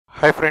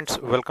Hi friends,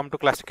 welcome to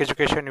classic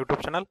education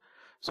YouTube channel.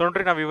 So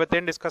ನೋಡ್ರಿ, ನಾವು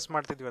ಇವತ್ತೇನು ಡಿಸ್ಕಸ್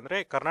ಮಾಡ್ತಿದ್ವಿ ಅಂದರೆ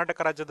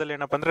ಕರ್ನಾಟಕ ರಾಜ್ಯದಲ್ಲಿ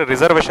ಏನಪ್ಪ ಅಂದರೆ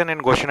ರಿಸರ್ವೇಷನ್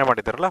ಏನು ಘೋಷಣೆ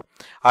ಮಾಡಿದಾರಲ್ಲ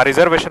ಆ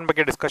ರಿಸರ್ವೇಷನ್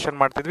ಬಗ್ಗೆ ಡಿಸ್ಕಷನ್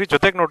ಮಾಡ್ತಿದ್ವಿ.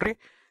 ಜೊತೆಗೆ ನೋಡ್ರಿ,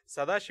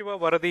 ಸದಾಶಿವ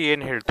ವರದಿ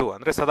ಏನು ಹೇಳ್ತು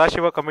ಅಂದರೆ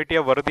ಸದಾಶಿವ ಕಮಿಟಿಯ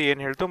ವರದಿ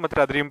ಏನು ಹೇಳ್ತು ಮತ್ತು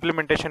ಅದ್ರ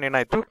ಇಂಪ್ಲಿಮೆಂಟೇಷನ್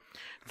ಏನಾಯಿತು,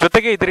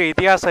 ಜೊತೆಗೆ ಇದರ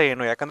ಇತಿಹಾಸ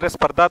ಏನು. ಯಾಕಂದರೆ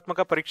ಸ್ಪರ್ಧಾತ್ಮಕ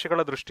ಪರೀಕ್ಷೆಗಳ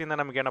ದೃಷ್ಟಿಯಿಂದ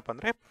ನಮಗೇನಪ್ಪ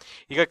ಅಂದರೆ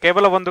ಈಗ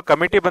ಕೇವಲ ಒಂದು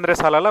ಕಮಿಟಿ ಬಂದರೆ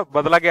ಸಾಲಲ್ಲ,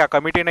 ಬದಲಾಗಿ ಆ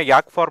ಕಮಿಟಿನ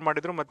ಯಾಕೆ ಫಾರ್ಮ್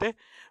ಮಾಡಿದ್ರು ಮತ್ತು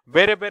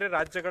ಬೇರೆ ಬೇರೆ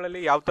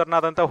ರಾಜ್ಯಗಳಲ್ಲಿ ಯಾವ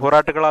ಥರನಾದಂಥ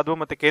ಹೋರಾಟಗಳಾದವು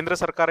ಮತ್ತು ಕೇಂದ್ರ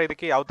ಸರ್ಕಾರ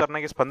ಇದಕ್ಕೆ ಯಾವ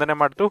ಥರನಾಗಿ ಸ್ಪಂದನೆ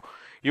ಮಾಡ್ತು,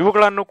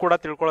 ಇವುಗಳನ್ನು ಕೂಡ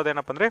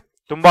ತಿಳ್ಕೊಳ್ಳೋದೇನಪ್ಪ ಅಂದರೆ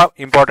ತುಂಬ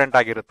ಇಂಪಾರ್ಟೆಂಟ್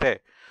ಆಗಿರುತ್ತೆ.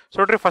 ಸೊ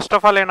ನೋಡ್ರಿ, ಫಸ್ಟ್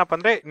ಆಫ್ ಆಲ್ ಏನಪ್ಪ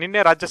ಅಂದರೆ ನಿನ್ನೆ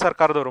ರಾಜ್ಯ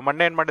ಸರ್ಕಾರದವರು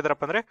ಮೊನ್ನೆ ಏನು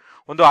ಮಾಡಿದಾರಪ್ಪ ಅಂದರೆ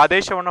ಒಂದು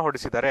ಆದೇಶವನ್ನು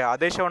ಹೊರಡಿಸಿದ್ದಾರೆ.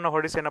 ಆದೇಶವನ್ನು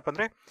ಹೊರಡಿಸಿ ಏನಪ್ಪ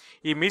ಅಂದರೆ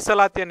ಈ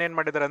ಮೀಸಲಾತಿಯನ್ನು ಏನು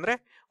ಮಾಡಿದ್ದಾರೆ ಅಂದರೆ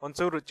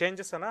ಒಂಚೂರು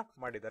ಚೇಂಜಸ್ ಅನ್ನ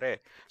ಮಾಡಿದ್ದಾರೆ.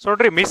 ಸೊ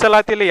ನೋಡ್ರಿ,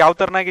 ಮೀಸಲಾತಿಯಲ್ಲಿ ಯಾವ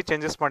ಥರನಾಗಿ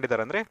ಚೇಂಜಸ್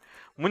ಮಾಡಿದ್ದಾರೆ ಅಂದರೆ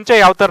ಮುಂಚೆ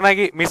ಯಾವ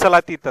ಥರನಾಗಿ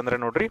ಮೀಸಲಾತಿ ಇತ್ತಂದ್ರೆ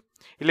ನೋಡ್ರಿ,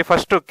 ಇಲ್ಲಿ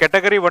ಫಸ್ಟ್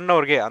ಕೆಟಗರಿ 1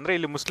 ಅವ್ರಿಗೆ ಅಂದರೆ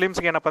ಇಲ್ಲಿ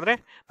ಮುಸ್ಲಿಮ್ಸ್ಗೆ ಏನಪ್ಪ ಅಂದರೆ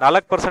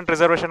 4%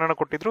 ರಿಸರ್ವೇಷನ್ ಅನ್ನು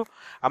ಕೊಟ್ಟಿದ್ರು.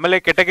 ಆಮೇಲೆ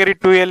ಕೆಟಗರಿ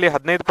 2 ಯಲ್ಲಿ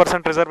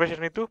 15%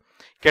 ರಿಸರ್ವೇಷನ್ ಇತ್ತು,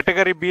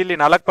 ಕೆಟಗರಿ ಬಿ ಯಲ್ಲಿ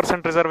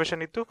 4%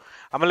 ರಿಸರ್ವೇಷನ್ ಇತ್ತು,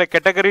 ಆಮೇಲೆ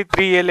ಕೆಟಗರಿ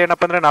 3 ಯಲ್ಲಿ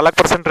ಏನಪ್ಪ ಅಂದರೆ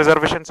 4%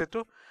 ರಿಸರ್ವೇಷನ್ಸ್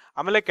ಇತ್ತು,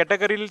 ಆಮೇಲೆ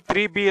ಕೆಟಗರಿ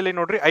 3B ಯಲ್ಲಿ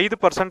ನೋಡ್ರಿ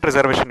 5%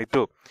 ರಿಸರ್ವೇಷನ್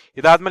ಇತ್ತು.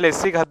 ಇದಾದ್ಮೇಲೆ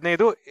SCಗೆ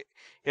 15,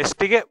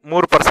 STಗೆ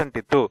 3%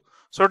 ಇತ್ತು.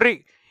 ಸೊ ನೋಡ್ರಿ,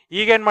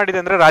 ಈಗ ಏನ್ ಮಾಡಿದೆ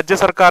ಅಂದ್ರೆ ರಾಜ್ಯ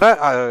ಸರ್ಕಾರ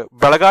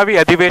ಬೆಳಗಾವಿ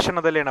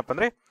ಅಧಿವೇಶನದಲ್ಲಿ ಏನಪ್ಪ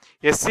ಅಂದ್ರೆ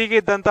SCಗೆ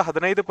ಇದ್ದಂತ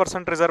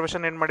 15%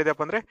 ರಿಸರ್ವೇಷನ್ ಏನ್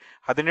ಮಾಡಿದೆಪ್ಪ ಅಂದ್ರೆ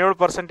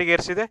 17%ಗೆ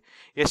ಏರಿಸಿದೆ.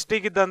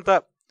 STಗೆ ಇದ್ದಂತ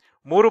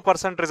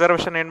 3%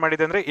 ರಿಸರ್ವೇಷನ್ ಏನ್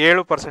ಮಾಡಿದೆ ಅಂದ್ರೆ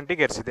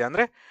 7%ಗೆ ಏರಿಸಿದೆ.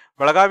 ಅಂದ್ರೆ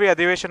ಬೆಳಗಾವಿ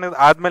ಅಧಿವೇಶನ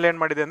ಆದ್ಮೇಲೆ ಏನ್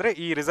ಮಾಡಿದೆ ಅಂದ್ರೆ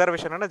ಈ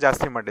ರಿಸರ್ವೇಷನ್ ಅನ್ನ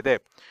ಜಾಸ್ತಿ ಮಾಡಿದೆ.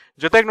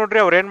 ಜೊತೆಗೆ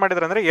ನೋಡ್ರಿ, ಅವ್ರು ಏನ್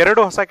ಮಾಡಿದಾರೆ ಅಂದ್ರೆ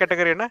 2 ಹೊಸ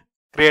ಕ್ಯಾಟಗರಿಯನ್ನ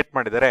ಕ್ರಿಯೇಟ್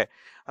ಮಾಡಿದ್ದಾರೆ.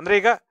 ಅಂದ್ರೆ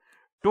ಈಗ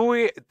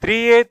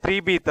 3A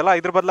 3B ಇತ್ತಲ್ಲ,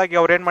 ಇದ್ರ ಬದಲಾಗಿ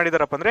ಅವ್ರು ಏನ್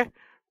ಮಾಡಿದಾರಪ್ಪ ಅಂದ್ರೆ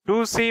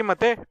 2C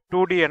ಮತ್ತೆ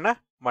 2D ಅನ್ನ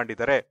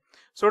ಮಾಡಿದ್ದಾರೆ.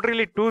 ಸೊ ನೋಡ್ರಿ,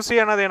 ಇಲ್ಲಿ 2C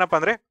ಅನ್ನೋದೇನಪ್ಪ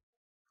ಅಂದ್ರೆ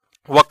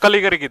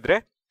ಒಕ್ಕಲಿಗರಿಗಿದ್ರೆ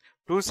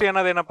 2C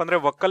ಅನ್ನೋದೇನಪ್ಪ ಅಂದ್ರೆ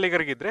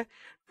ಒಕ್ಕಲಿಗರಿಗಿದ್ರೆ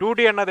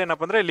 2D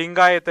ಅನ್ನೋದೇನಪ್ಪ ಅಂದ್ರೆ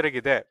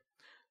ಲಿಂಗಾಯತರಿಗಿದೆ.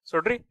 ಸೊ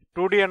ನೋಡ್ರಿ,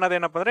 2D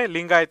ಅನ್ನೋದೇನಪ್ಪ ಅಂದ್ರೆ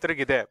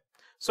ಲಿಂಗಾಯತರಿಗಿದೆ.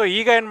 ಸೊ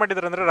ಈಗ ಏನ್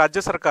ಮಾಡಿದಾರೆ ಅಂದ್ರೆ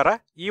ರಾಜ್ಯ ಸರ್ಕಾರ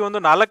ಈ ಒಂದು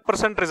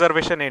 4%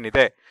 ರಿಸರ್ವೇಷನ್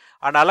ಏನಿದೆ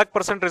ಆ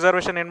 4%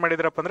 ರಿಸರ್ವೇಷನ್ ಏನ್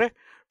ಮಾಡಿದಾರಪ್ಪ ಅಂದ್ರೆ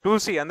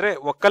 2C ಅಂದ್ರೆ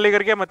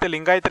ಒಕ್ಕಲಿಗರಿಗೆ ಮತ್ತೆ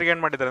ಲಿಂಗಾಯತರಿಗೆ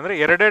ಏನ್ ಮಾಡಿದಾರೆ ಅಂದ್ರೆ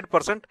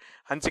 2%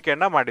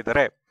 ಹಂಚಿಕೆಯನ್ನ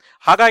ಮಾಡಿದ್ದಾರೆ.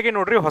 ಹಾಗಾಗಿ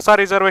ನೋಡ್ರಿ, ಹೊಸ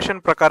ರಿಸರ್ವೇಷನ್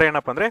ಪ್ರಕಾರ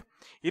ಏನಪ್ಪ ಅಂದ್ರೆ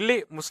ಇಲ್ಲಿ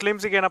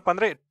ಮುಸ್ಲಿಮ್ಸ್ಗೆ ಏನಪ್ಪ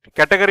ಅಂದ್ರೆ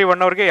ಕ್ಯಾಟಗರಿ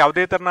 1 ಅವ್ರಿಗೆ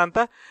ಯಾವುದೇ ತರನ ಅಂತ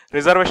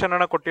ರಿಸರ್ವೇಷನ್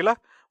ಅನ್ನ ಕೊಟ್ಟಿಲ್ಲ.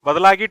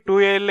 ಬದಲಾಗಿ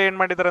 2A ಯಲ್ಲಿ ಏನ್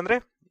ಮಾಡಿದಾರೆ ಅಂದ್ರೆ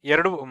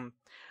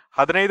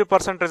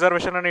 15%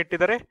 ರಿಸರ್ವೇಷನ್ ಅನ್ನ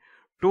ಇಟ್ಟಿದ್ದಾರೆ.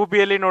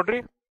 2B ಯಲ್ಲಿ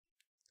ನೋಡ್ರಿ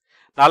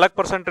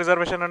 4%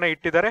 ರಿಸರ್ವೇಷನ್ ಅನ್ನ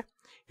ಇಟ್ಟಿದ್ದಾರೆ.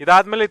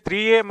 ಇದಾದ್ಮೇಲೆ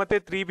 3A ಮತ್ತೆ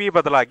 3B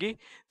ಬದಲಾಗಿ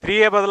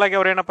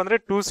ಅವ್ರು ಏನಪ್ಪ ಅಂದ್ರೆ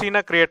 2C ನ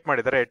ಕ್ರಿಯೇಟ್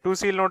ಮಾಡಿದ್ದಾರೆ.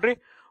 2C ನೋಡ್ರಿ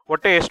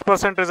ಒಟ್ಟೆ ಎಷ್ಟು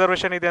ಪರ್ಸೆಂಟ್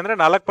ರಿಸರ್ವೇಷನ್ ಇದೆ ಅಂದ್ರೆ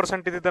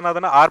 4% ಇದ್ದಿದ್ದನ್ನ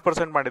ಅದನ್ನ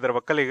 6% ಮಾಡಿದ್ದಾರೆ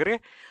ಒಕ್ಕಲಿಗರಿಗೆ.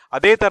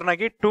 ಅದೇ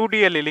ತರನಾಗಿ 2D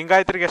ಯಲ್ಲಿ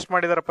ಲಿಂಗಾಯತರಿಗೆ ಎಷ್ಟು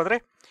ಮಾಡಿದಾರಪ್ಪ ಅಂದ್ರೆ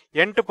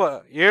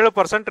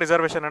 7%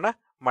 ರಿಸರ್ವೇಷನ್ ಅನ್ನ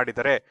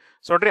ಮಾಡಿದ್ದಾರೆ.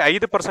 ಸೊ ನೋಡ್ರಿ,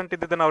 5%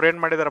 ಇದ್ದಿದ್ದನ್ನ ಅವ್ರು ಏನ್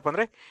ಮಾಡಿದಾರಪ್ಪ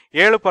ಅಂದ್ರೆ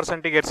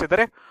 7%ಗೆ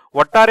ಏರಿಸಿದ್ದಾರೆ.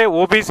 ಒಟ್ಟಾರೆ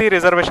OBC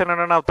ರಿಸರ್ವೇಷನ್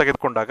ಅನ್ನ ನಾವು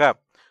ತೆಗೆದುಕೊಂಡಾಗ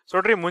ಸೊ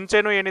ನೋಡ್ರಿ,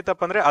 ಮುಂಚೆನೂ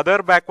ಏನಿತ್ತಪ್ಪ ಅಂದ್ರೆ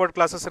ಅದರ್ ಬ್ಯಾಕ್ವರ್ಡ್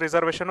ಕ್ಲಾಸಸ್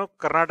ರಿಸರ್ವೇಷನ್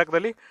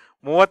ಕರ್ನಾಟಕದಲ್ಲಿ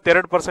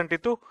 32%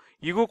 ಇತ್ತು.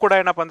 ಈಗೂ ಕೂಡ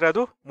ಏನಪ್ಪ ಅಂದ್ರೆ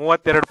ಅದು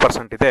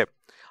 32% ಇದೆ.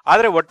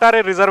 ಆದ್ರೆ ಒಟ್ಟಾರೆ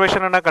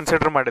ರಿಸರ್ವೇಷನ್ ಅನ್ನ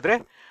ಕನ್ಸಿಡರ್ ಮಾಡಿದ್ರೆ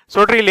ಸೊ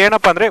ನೋಡ್ರಿ, ಇಲ್ಲಿ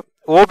ಏನಪ್ಪಾ ಅಂದ್ರೆ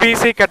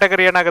OBC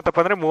ಕ್ಯಾಟಗರಿ ಏನಾಗತ್ತಪ್ಪ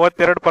ಅಂದ್ರೆ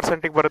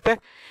 32%ಗೆ ಬರುತ್ತೆ.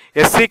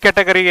 SC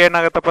ಕ್ಯಾಟಗರಿಗೆ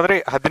ಏನಾಗತ್ತಪ್ಪ ಅಂದ್ರೆ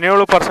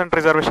 17%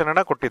 ರಿಸರ್ವೇಷನ್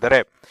ಅನ್ನ ಕೊಟ್ಟಿದ್ದಾರೆ.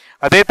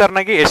 ಅದೇ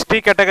ತರನಾಗಿ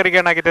ST ಕ್ಯಾಟಗರಿಗೆ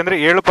ಏನಾಗಿದೆ ಅಂದ್ರೆ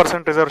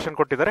 7% ರಿಸರ್ವೇಷನ್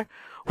ಕೊಟ್ಟಿದ್ದಾರೆ.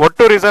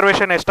 ಒಟ್ಟು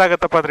ರಿಸರ್ವೇಷನ್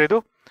ಎಷ್ಟಾಗತ್ತಪ್ಪ ಅಂದ್ರೆ ಇದು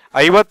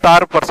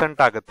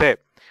 56% ಆಗುತ್ತೆ.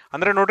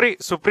 ಅಂದ್ರೆ ನೋಡ್ರಿ,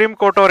 ಸುಪ್ರೀಂ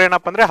ಕೋರ್ಟ್ ಅವ್ರು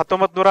ಏನಪ್ಪ ಅಂದ್ರೆ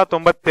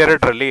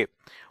 1992ರಲ್ಲಿ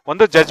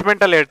ಒಂದು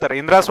ಜಜ್ಮೆಂಟ್ ಅಲ್ಲಿ ಹೇಳ್ತಾರೆ,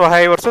 ಇಂದಿರಾ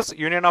ಸಹಾಯ versus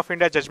union of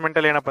India judgement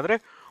ಅಲ್ಲಿ ಏನಪ್ಪ ಅಂದ್ರೆ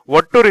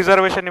ಒಟ್ಟು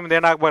ರಿಸರ್ವೇಷನ್ ನಿಮ್ದು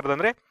ಏನಾಗಬಾರ್ದು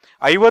ಅಂದ್ರೆ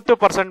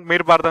 50%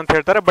 ಮೀರಬಾರ್ದು ಅಂತ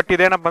ಹೇಳ್ತಾರೆ. ಬಟ್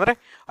ಇದೇನಪ್ಪ ಅಂದ್ರೆ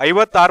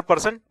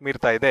 56%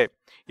 ಮೀರ್ತಾ ಇದೆ.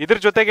 ಇದ್ರ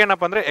ಜೊತೆಗೆ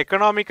ಏನಪ್ಪ ಅಂದ್ರೆ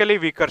ಎಕನಾಮಿಕಲಿ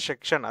ವೀಕರ್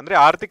ಸೆಕ್ಷನ್ ಅಂದ್ರೆ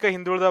ಆರ್ಥಿಕ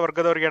ಹಿಂದುಳಿದ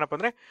ವರ್ಗದವ್ರಿಗೆ ಏನಪ್ಪ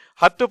ಅಂದ್ರೆ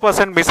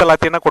 10%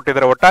 ಮೀಸಲಾತಿಯನ್ನ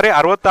ಕೊಟ್ಟಿದ್ದಾರೆ. ಒಟ್ಟಾರೆ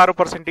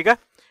 66% ಈಗ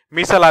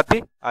ಮೀಸಲಾತಿ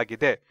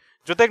ಆಗಿದೆ.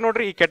 ಜೊತೆಗೆ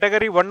ನೋಡ್ರಿ, ಈ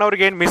ಕ್ಯಾಟಗರಿ 1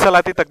 ಅವ್ರಿಗೆ ಏನ್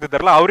ಮೀಸಲಾತಿ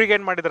ತೆಗ್ದಿದ್ದಾರಲ್ಲ ಅವ್ರಿಗೆ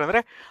ಏನ್ ಮಾಡಿದಾರೆ ಅಂದ್ರೆ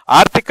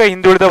ಆರ್ಥಿಕ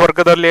ಹಿಂದುಳಿದ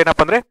ವರ್ಗದಲ್ಲಿ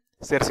ಏನಪ್ಪ ಅಂದ್ರೆ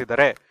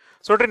ಸೇರಿಸಿದ್ದಾರೆ.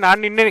 ಸೊ ನೋಡ್ರಿ, ನಾನು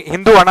ನಿನ್ನೆ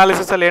ಹಿಂದೂ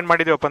ಅನಾಲಿಸಿಸ್ ಅಲ್ಲಿ ಏನ್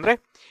ಮಾಡಿದೀವಪ್ಪ ಅಂದ್ರೆ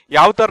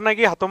ಯಾವ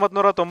ತರನಾಗಿ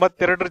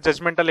 1992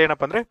 ಜಜ್ಮೆಂಟ್ ಅಲ್ಲಿ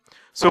ಏನಪ್ಪ ಅಂದ್ರೆ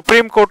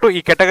ಸುಪ್ರೀಂ ಕೋರ್ಟ್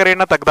ಈ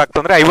ಕ್ಯಾಟಗರಿಯನ್ನ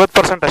ತೆಗ್ದಾಕ್ತಂದ್ರೆ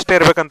 50% ಅಷ್ಟೇ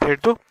ಇರ್ಬೇಕಂತ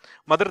ಹೇಳ್ತು.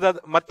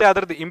 ಮತ್ತೆ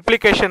ಅದ್ರದ್ದು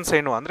ಇಂಪ್ಲಿಕೇಶನ್ಸ್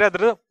ಏನು ಅಂದ್ರೆ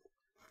ಅದ್ರದ್ದು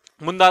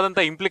ಮುಂದಾದಂತ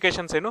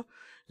ಇಂಪ್ಲಿಕೇಶನ್ಸ್ ಏನು,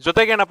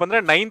 ಜೊತೆಗೆ ಏನಪ್ಪ ಅಂದ್ರೆ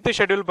 9th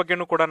ಶೆಡ್ಯೂಲ್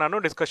ಬಗ್ಗೆನೂ ಕೂಡ ನಾನು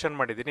ಡಿಸ್ಕಷನ್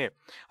ಮಾಡಿದ್ದೀನಿ.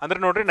 ಅಂದ್ರೆ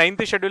ನೋಡ್ರಿ,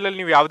 9th ಶೆಡ್ಯೂಲ್ ಅಲ್ಲಿ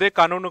ನೀವು ಯಾವುದೇ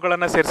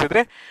ಕಾನೂನುಗಳನ್ನ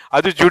ಸೇರಿಸಿದ್ರೆ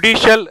ಅದು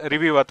ಜುಡಿಷಿಯಲ್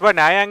ರಿವ್ಯೂ ಅಥವಾ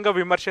ನ್ಯಾಯಾಂಗ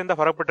ವಿಮರ್ಶೆಯಿಂದ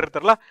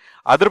ಹೊರಪಟ್ಟಿರ್ತಾರಲ್ಲ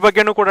ಅದ್ರ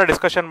ಬಗ್ಗೆನೂ ಕೂಡ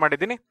ಡಿಸ್ಕಷನ್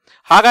ಮಾಡಿದ್ದೀನಿ.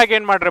 ಹಾಗಾಗಿ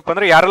ಏನ್ ಮಾಡ್ರಪ್ಪ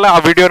ಅಂದ್ರೆ ಯಾರೆಲ್ಲ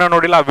ಆ ವಿಡಿಯೋನ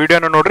ನೋಡಿಲ್ಲ ಆ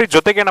ವಿಡಿಯೋನ ನೋಡ್ರಿ.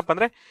 ಜೊತೆಗೆ ಏನಪ್ಪ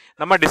ಅಂದ್ರೆ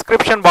ನಮ್ಮ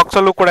ಡಿಸ್ಕ್ರಿಪ್ಷನ್ ಬಾಕ್ಸ್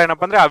ಅಲ್ಲೂ ಕೂಡ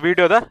ಏನಪ್ಪ ಅಂದ್ರೆ ಆ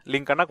ವಿಡಿಯೋದ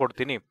ಲಿಂಕ್ ಅನ್ನ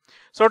ಕೊಡ್ತೀನಿ.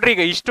 ಸೊ ನೋಡ್ರಿ,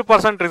 ಈಗ ಇಷ್ಟು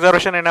 %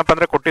 ರಿಸರ್ವೇಷನ್ ಏನಪ್ಪ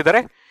ಅಂದ್ರೆ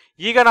ಕೊಟ್ಟಿದ್ದಾರೆ.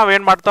 ಈಗ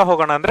ನಾವೇನ್ ಮಾಡ್ತಾ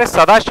ಹೋಗೋಣ ಅಂದ್ರೆ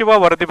ಸದಾಶಿವ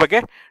ವರದಿ ಬಗ್ಗೆ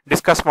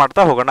ಡಿಸ್ಕಸ್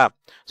ಮಾಡ್ತಾ ಹೋಗೋಣ.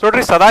 ಸೊ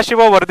ನೋಡ್ರಿ,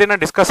 ಸದಾಶಿವ ವರದಿನ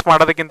ಡಿಸ್ಕಸ್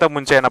ಮಾಡೋದಕ್ಕಿಂತ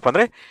ಮುಂಚೆ ಏನಪ್ಪ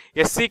ಅಂದ್ರೆ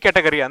SC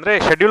ಕ್ಯಾಟಗರಿ ಅಂದ್ರೆ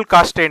ಶೆಡ್ಯೂಲ್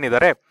ಕಾಸ್ಟ್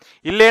ಏನಿದ್ದಾರೆ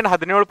ಇಲ್ಲೇನು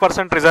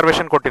 17%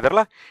 ರಿಸರ್ವೇಷನ್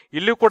ಕೊಟ್ಟಿದಾರಲ್ಲ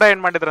ಇಲ್ಲೂ ಕೂಡ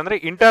ಏನ್ ಮಾಡಿದಾರೆ ಅಂದ್ರೆ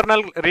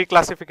ಇಂಟರ್ನಲ್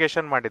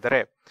ರೀಕ್ಲಾಸಿಫಿಕೇಶನ್ ಮಾಡಿದ್ದಾರೆ.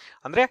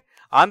 ಅಂದ್ರೆ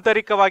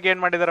ಆಂತರಿಕವಾಗಿ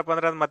ಏನ್ ಮಾಡಿದಾರಪ್ಪ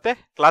ಅಂದ್ರೆ ಮತ್ತೆ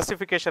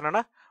ಕ್ಲಾಸಿಫಿಕೇಶನ್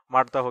ಅನ್ನ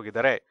ಮಾಡ್ತಾ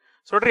ಹೋಗಿದ್ದಾರೆ.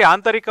 ಸೊ ನೋಡ್ರಿ,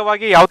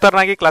 ಆಂತರಿಕವಾಗಿ ಯಾವ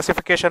ತರನಾಗಿ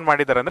ಕ್ಲಾಸಿಫಿಕೇಶನ್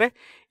ಮಾಡಿದ್ದಾರೆ ಅಂದ್ರೆ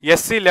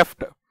SC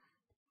ಲೆಫ್ಟ್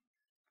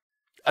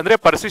ಅಂದ್ರೆ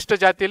ಪರಿಶಿಷ್ಟ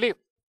ಜಾತಿಯಲ್ಲಿ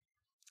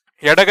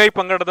ಎಡಗೈ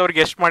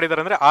ಪಂಗಡದವ್ರಿಗೆ ಎಷ್ಟು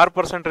ಮಾಡಿದ್ದಾರೆ ಅಂದ್ರೆ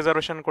 6%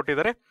 ರಿಸರ್ವೇಷನ್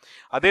ಕೊಟ್ಟಿದ್ದಾರೆ.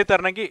 ಅದೇ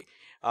ತರನಾಗಿ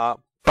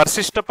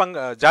ಪರಿಶಿಷ್ಟ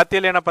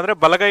ಜಾತಿಯಲ್ಲಿ ಏನಪ್ಪ ಅಂದ್ರೆ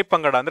ಬಲಗೈ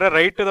ಪಂಗಡ ಅಂದ್ರೆ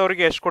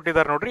ರೈಟ್ದವರಿಗೆ ಎಷ್ಟು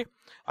ಕೊಟ್ಟಿದ್ದಾರೆ ನೋಡ್ರಿ,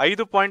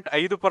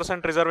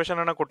 5.5% ರಿಸರ್ವೇಶನ್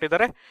ಅನ್ನ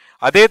ಕೊಟ್ಟಿದ್ದಾರೆ.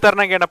 ಅದೇ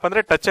ತರನಾಗಿ ಏನಪ್ಪ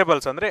ಅಂದ್ರೆ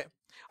ಟಚಬಲ್ಸ್ ಅಂದ್ರೆ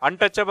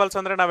ಅನ್ಟಚಬಲ್ಸ್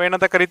ಅಂದ್ರೆ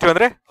ನಾವೇನಂತ ಕರಿತೀವಿ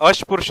ಅಂದ್ರೆ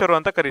ಅಸ್ಪೃಶ್ಯರು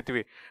ಅಂತ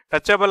ಕರಿತೀವಿ.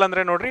 ಟಚಬಲ್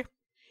ಅಂದ್ರೆ ನೋಡ್ರಿ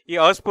ಈ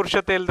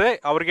ಅಸ್ಪೃಶ್ಯತೆ ಇಲ್ಲದೆ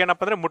ಅವ್ರಿಗೆ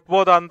ಏನಪ್ಪ ಅಂದ್ರೆ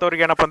ಮುಟ್ಬೋದ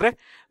ಅಂತವ್ರಿಗೆ ಏನಪ್ಪ ಅಂದ್ರೆ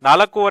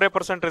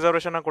 4.5%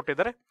 ರಿಸರ್ವೇಶನ್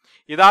ಕೊಟ್ಟಿದ್ದಾರೆ.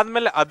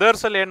 ಇದಾದ್ಮೇಲೆ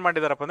ಅದರ್ಸ್ ಅಲ್ಲಿ ಏನ್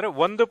ಮಾಡಿದಾರಪ್ಪ ಅಂದ್ರೆ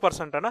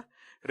 1% ಅನ್ನ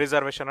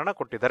ರಿಸರ್ವೇಶನ್ ಅನ್ನ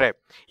ಕೊಟ್ಟಿದ್ದಾರೆ.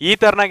 ಈ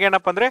ತರನಾಗಿ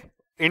ಏನಪ್ಪ ಅಂದ್ರೆ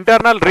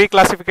ಇಂಟರ್ನಲ್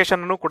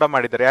ರೀಕ್ಲಾಸಿಫಿಕೇಶನ್ ಅನ್ನು ಕೂಡ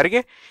ಮಾಡಿದ್ದಾರೆ. ಯಾರಿಗೆ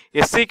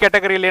SC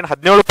ಕ್ಯಾಟಗರಿಯಲ್ಲಿ ಏನು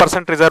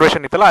 17%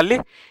 ರಿಸರ್ವೇಶನ್ ಇತ್ತಲ್ಲ ಅಲ್ಲಿ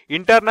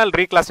ಇಂಟರ್ನಲ್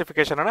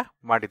ರೀಕ್ಲಾಸಿಫಿಕೇಶನ್ ಅನ್ನ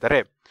ಮಾಡಿದ್ದಾರೆ.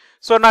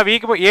 ಸೊ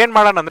ನಾವೀಗ ಏನ್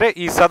ಮಾಡೋಣ ಅಂದ್ರೆ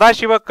ಈ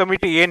ಸದಾಶಿವ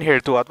ಕಮಿಟಿ ಏನ್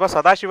ಹೇಳ್ತು ಅಥವಾ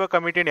ಸದಾಶಿವ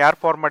ಕಮಿಟಿನ ಯಾರು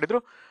ಫಾರ್ಮ್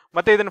ಮಾಡಿದ್ರು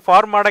ಮತ್ತೆ ಇದನ್ನ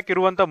ಫಾರ್ಮ್ ಮಾಡಕ್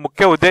ಇರುವಂತ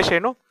ಮುಖ್ಯ ಉದ್ದೇಶ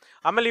ಏನು,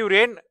 ಆಮೇಲೆ ಇವ್ರು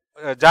ಏನ್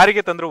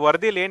ಜಾರಿಗೆ ತಂದ್ರು,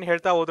 ವರದಿಯಲ್ಲಿ ಏನ್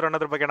ಹೇಳ್ತಾ ಹೋದ್ರು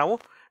ಅನ್ನೋದ್ರ ಬಗ್ಗೆ ನಾವು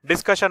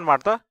ಡಿಸ್ಕಷನ್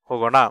ಮಾಡ್ತಾ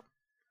ಹೋಗೋಣ.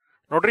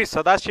 ನೋಡ್ರಿ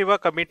ಸದಾಶಿವ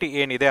ಕಮಿಟಿ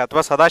ಏನಿದೆ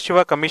ಅಥವಾ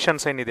ಸದಾಶಿವ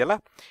ಕಮಿಷನ್ಸ್ ಏನಿದೆಯಲ್ಲ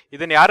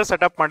ಇದನ್ನ ಯಾರು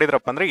ಸೆಟಪ್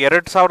ಮಾಡಿದ್ರಪ್ಪ ಅಂದ್ರೆ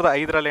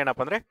 2005ರಲ್ಲಿ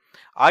ಏನಪ್ಪ ಅಂದ್ರೆ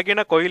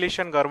ಆಗಿನ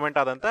ಕೊಯಿಲಿಷನ್ ಗವರ್ಮೆಂಟ್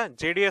ಆದಂತ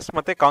JDS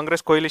ಮತ್ತೆ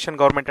ಕಾಂಗ್ರೆಸ್ ಕೊಯಿಲಿಷನ್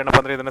ಗವರ್ಮೆಂಟ್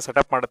ಏನಪ್ಪ ಅಂದ್ರೆ ಇದನ್ನ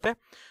ಸೆಟಪ್ ಮಾಡುತ್ತೆ.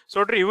 ಸೊ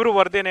ನೋಡ್ರಿ ಇವರು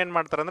ವರದಿಯನ್ನು ಏನ್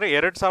ಮಾಡ್ತಾರೆ ಅಂದ್ರೆ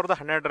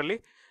 2012ರಲ್ಲಿ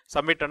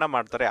ಸಬ್ಮಿಟ್ ಅನ್ನ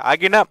ಮಾಡ್ತಾರೆ.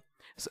 ಆಗಿನ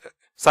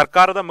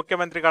ಸರ್ಕಾರದ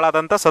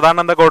ಮುಖ್ಯಮಂತ್ರಿಗಳಾದಂತ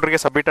ಸದಾನಂದ ಗೌಡರಿಗೆ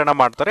ಸಬ್ಮಿಟ್ ಅನ್ನ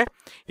ಮಾಡ್ತಾರೆ.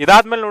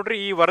 ಇದಾದ್ಮೇಲೆ ನೋಡ್ರಿ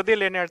ಈ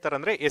ವರದಿಯಲ್ಲಿ ಏನ್ ಹೇಳ್ತಾರೆ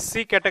ಅಂದ್ರೆ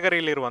SC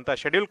ಕ್ಯಾಟಗರಿಯಲ್ಲಿ ಇರುವಂತ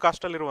ಶೆಡ್ಯೂಲ್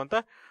ಕಾಸ್ಟ್ ಅಲ್ಲಿ ಇರುವಂತ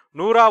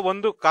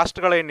 101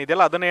 ಕಾಸ್ಟ್ಗಳು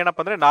ಏನಿದೆಯಲ್ಲ ಅದನ್ನ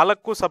ಏನಪ್ಪ ಅಂದ್ರೆ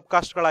 4 ಸಬ್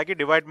ಕಾಸ್ಟ್ಗಳಾಗಿ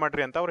ಡಿವೈಡ್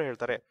ಮಾಡ್ರಿ ಅಂತ ಅವ್ರು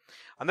ಹೇಳ್ತಾರೆ.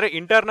 ಅಂದ್ರೆ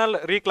ಇಂಟರ್ನಲ್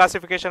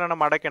ರೀಕ್ಲಾಸಿಫಿಕೇಶನ್ ಅನ್ನ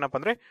ಮಾಡಕ್ಕೆ ಏನಪ್ಪ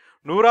ಅಂದ್ರೆ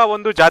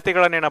 101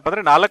 ಜಾತಿಗಳನ್ನ ಏನಪ್ಪ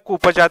ಅಂದ್ರೆ 4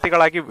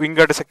 ಉಪಜಾತಿಗಳಾಗಿ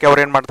ವಿಂಗಡಿಸಕ್ಕೆ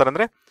ಅವ್ರು ಏನ್ ಮಾಡ್ತಾರೆ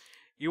ಅಂದ್ರೆ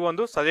ಈ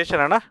ಒಂದು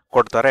ಸಜೆಷನ್ ಅನ್ನ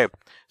ಕೊಡ್ತಾರೆ.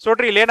 ಸೊ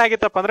ನೋಡ್ರಿ ಇಲ್ಲಿ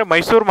ಏನಾಗಿತ್ತಪ್ಪ ಅಂದ್ರೆ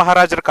ಮೈಸೂರು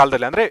ಮಹಾರಾಜರ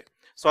ಕಾಲದಲ್ಲಿ ಅಂದ್ರೆ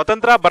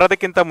ಸ್ವತಂತ್ರ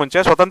ಬರೋದಕ್ಕಿಂತ ಮುಂಚೆ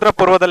ಸ್ವತಂತ್ರ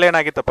ಪೂರ್ವದಲ್ಲಿ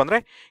ಏನಾಗಿತ್ತಪ್ಪ ಅಂದ್ರೆ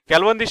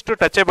ಕೆಲವೊಂದಿಷ್ಟು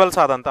ಟಚಬಲ್ಸ್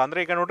ಆದಂತ ಅಂದ್ರೆ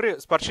ಈಗ ನೋಡ್ರಿ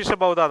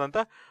ಸ್ಪರ್ಶಿಸಬಹುದಾದಂತ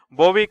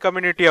ಬೋವಿ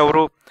ಕಮ್ಯುನಿಟಿ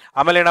ಅವರು,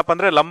 ಆಮೇಲೆ ಏನಪ್ಪ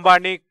ಅಂದ್ರೆ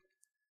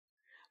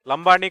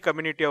ಲಂಬಾಣಿ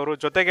ಕಮ್ಯುನಿಟಿ ಅವರು,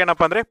 ಜೊತೆಗೆ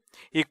ಏನಪ್ಪ ಅಂದ್ರೆ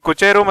ಈ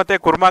ಕುಚೇರು ಮತ್ತೆ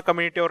ಕುರ್ಮಾ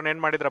ಕಮ್ಯುನಿಟಿ ಅವ್ರನ್ನ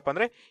ಏನ್ ಮಾಡಿದ್ರಪ್ಪ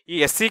ಅಂದ್ರೆ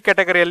ಈ SC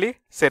ಕ್ಯಾಟಗರಿಯಲ್ಲಿ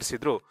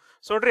ಸೇರಿಸಿದ್ರು.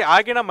 ಸೊ ನೋಡ್ರಿ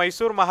ಆಗಿನ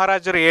ಮೈಸೂರು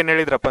ಮಹಾರಾಜರು ಏನ್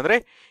ಹೇಳಿದ್ರಪ್ಪ ಅಂದ್ರೆ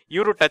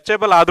ಇವರು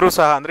ಟಚಬಲ್ ಆದ್ರೂ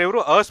ಸಹ ಅಂದ್ರೆ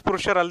ಇವರು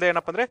ಅಸ್ಪೃಶ್ಯರಲ್ಲದೆ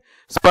ಏನಪ್ಪ ಅಂದ್ರೆ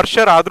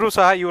ಸ್ಪರ್ಶರಾದ್ರೂ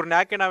ಸಹ ಇವ್ರನ್ನ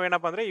ಯಾಕೆ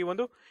ನಾವೇನಪ್ಪ ಅಂದ್ರೆ ಈ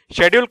ಒಂದು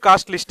ಶೆಡ್ಯೂಲ್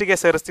ಕಾಸ್ಟ್ ಲಿಸ್ಟಿಗೆ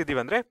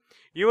ಸೇರಿಸ್ತಿದೀವಿ ಅಂದ್ರೆ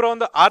ಇವರ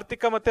ಒಂದು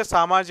ಆರ್ಥಿಕ ಮತ್ತೆ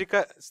ಸಾಮಾಜಿಕ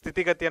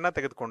ಸ್ಥಿತಿಗತಿಯನ್ನ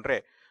ತೆಗೆದುಕೊಂಡ್ರೆ,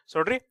 ಸೊ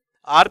ನೋಡ್ರಿ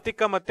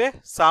ಆರ್ಥಿಕ ಮತ್ತೆ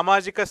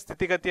ಸಾಮಾಜಿಕ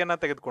ಸ್ಥಿತಿಗತಿಯನ್ನ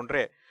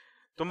ತೆಗೆದುಕೊಂಡ್ರೆ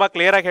ತುಂಬಾ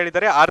ಕ್ಲಿಯರ್ ಆಗಿ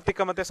ಹೇಳಿದ್ದಾರೆ. ಆರ್ಥಿಕ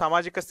ಮತ್ತೆ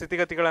ಸಾಮಾಜಿಕ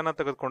ಸ್ಥಿತಿಗತಿಗಳನ್ನ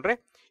ತೆಗೆದುಕೊಂಡ್ರೆ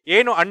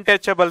ಏನು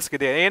ಅನ್ಟಚಬಲ್ಸ್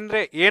ಇದೆ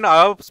ಏನು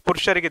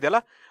ಅಸ್ಪೃಶ್ಯರಿಗಿದೆಯಲ್ಲ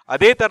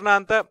ಅದೇ ತರನ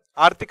ಅಂತ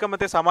ಆರ್ಥಿಕ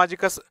ಮತ್ತೆ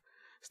ಸಾಮಾಜಿಕ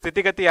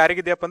ಸ್ಥಿತಿಗತಿ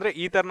ಯಾರಿಗಿದೆಯಪ್ಪ ಅಂದ್ರೆ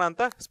ಈ ತರನ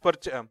ಅಂತ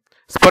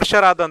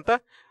ಸ್ಪರ್ಶರಾದಂತ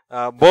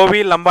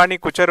ಬೋವಿ, ಲಂಬಾಣಿ,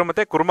 ಕುಚೇರು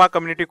ಮತ್ತೆ ಕುರ್ಮಾ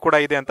ಕಮ್ಯುನಿಟಿ ಕೂಡ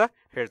ಇದೆ ಅಂತ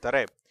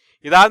ಹೇಳ್ತಾರೆ.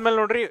 ಇದಾದ್ಮೇಲೆ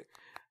ನೋಡ್ರಿ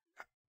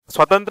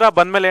ಸ್ವತಂತ್ರ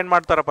ಬಂದ್ಮೇಲೆ ಏನ್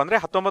ಮಾಡ್ತಾರಪ್ಪ ಅಂದ್ರೆ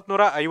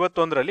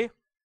 1951ರಲ್ಲಿ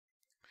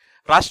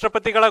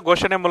ರಾಷ್ಟ್ರಪತಿಗಳ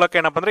ಘೋಷಣೆ ಮೂಲಕ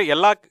ಏನಪ್ಪ ಅಂದ್ರೆ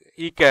ಎಲ್ಲಾ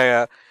ಈ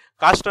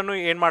ಕಾಸ್ಟ್ ಅನ್ನು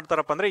ಏನ್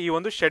ಮಾಡ್ತಾರಪ್ಪ ಅಂದ್ರೆ ಈ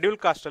ಒಂದು ಶೆಡ್ಯೂಲ್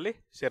ಕಾಸ್ಟ್ ಅಲ್ಲಿ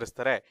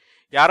ಸೇರಿಸ್ತಾರೆ.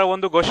 ಯಾರೋ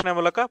ಒಂದು ಘೋಷಣೆ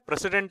ಮೂಲಕ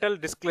ಪ್ರೆಸಿಡೆಂಟಲ್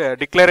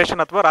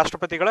ಡಿಕ್ಲರೇಷನ್ ಅಥವಾ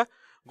ರಾಷ್ಟ್ರಪತಿಗಳ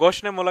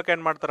ಘೋಷಣೆ ಮೂಲಕ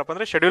ಏನ್ ಮಾಡ್ತಾರಪ್ಪ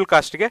ಅಂದ್ರೆ ಶೆಡ್ಯೂಲ್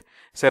ಕಾಸ್ಟ್ಗೆ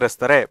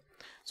ಸೇರಿಸ್ತಾರೆ.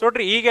 ಸೊ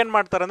ನೋಡ್ರಿ ಈಗ ಏನ್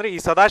ಮಾಡ್ತಾರೆ ಅಂದ್ರೆ ಈ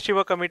ಸದಾಶಿವ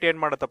ಕಮಿಟಿ ಏನ್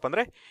ಮಾಡತ್ತಪ್ಪ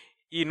ಅಂದ್ರೆ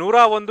ಈ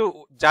 101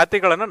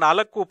 ಜಾತಿಗಳನ್ನ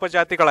 4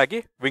 ಉಪಜಾತಿಗಳಾಗಿ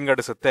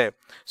ವಿಂಗಡಿಸುತ್ತೆ.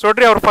 ಸೊ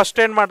ನೋಡ್ರಿ ಅವ್ರು ಫಸ್ಟ್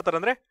ಏನ್ ಮಾಡ್ತಾರೆ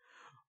ಅಂದ್ರೆ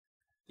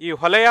ಈ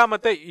ಹೊಲೆಯ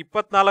ಮತ್ತೆ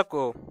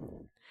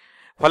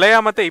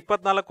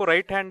 24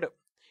 ರೈಟ್ ಹ್ಯಾಂಡ್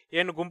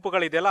ಏನು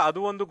ಗುಂಪುಗಳಿದೆಯಲ್ಲ ಅದು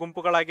ಒಂದು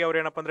ಗುಂಪುಗಳಾಗಿ ಅವ್ರು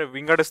ಏನಪ್ಪ ಅಂದ್ರೆ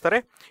ವಿಂಗಡಿಸ್ತಾರೆ.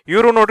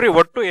 ಇವರು ನೋಡ್ರಿ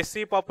ಒಟ್ಟು SC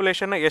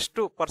ಪಾಪ್ಯುಲೇಷನ್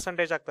ಎಷ್ಟು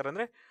ಪರ್ಸೆಂಟೇಜ್ ಆಗ್ತಾರೆ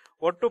ಅಂದ್ರೆ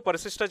ಒಟ್ಟು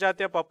ಪರಿಶಿಷ್ಟ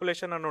ಜಾತಿಯ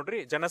ಪಾಪ್ಯುಲೇಷನ್ ನೋಡ್ರಿ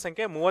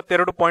ಜನಸಂಖ್ಯೆ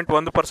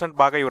 32.1%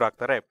 ಭಾಗ ಇವ್ರು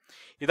ಆಗ್ತಾರೆ.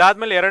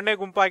 ಇದಾದ್ಮೇಲೆ ಎರಡನೇ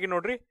ಗುಂಪಾಗಿ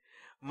ನೋಡ್ರಿ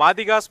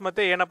ಮಾದಿಗಾಸ್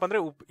ಮತ್ತೆ ಏನಪ್ಪ ಅಂದ್ರೆ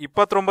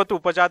 29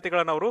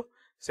 ಉಪಜಾತಿಗಳನ್ನ ಅವರು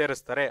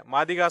ಸೇರಿಸ್ತಾರೆ.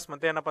 ಮಾದಿಗಾಸ್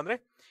ಮತ್ತೆ ಏನಪ್ಪ ಅಂದ್ರೆ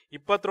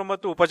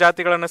 29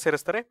 ಉಪಜಾತಿಗಳನ್ನ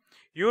ಸೇರಿಸ್ತಾರೆ.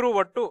 ಇವರು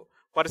ಒಟ್ಟು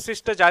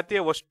ಪರಿಶಿಷ್ಟ ಜಾತಿಯ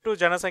ಒಟ್ಟು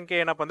ಜನಸಂಖ್ಯೆ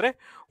ಏನಪ್ಪ ಅಂದ್ರೆ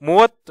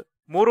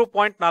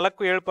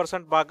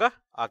 33.47% ಭಾಗ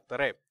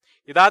ಆಗ್ತಾರೆ.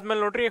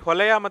 ಇದಾದ್ಮೇಲೆ ನೋಡ್ರಿ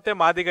ಹೊಲೆಯ ಮತ್ತೆ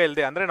ಮಾದಿಗ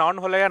ಇಲ್ಲದೆ ಅಂದ್ರೆ ನಾನ್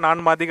ಹೊಲೆಯ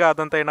ನಾನ್ ಮಾದಿಗ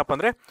ಆದಂತ ಏನಪ್ಪ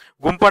ಅಂದ್ರೆ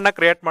ಗುಂಪನ್ನ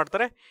ಕ್ರಿಯೇಟ್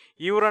ಮಾಡ್ತಾರೆ.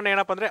 ಇವರನ್ನ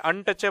ಏನಪ್ಪ ಅಂದ್ರೆ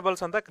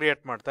ಅನ್ಟಚಬಲ್ಸ್ ಅಂತ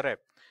ಕ್ರಿಯೇಟ್ ಮಾಡ್ತಾರೆ.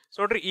 ಸೊ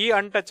ನೋಡ್ರಿ ಈ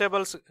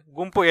ಅನ್ಟಚಬಲ್ಸ್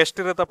ಗುಂಪು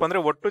ಎಷ್ಟಿರುತ್ತಪ್ಪ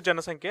ಅಂದ್ರೆ ಒಟ್ಟು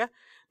ಜನಸಂಖ್ಯೆ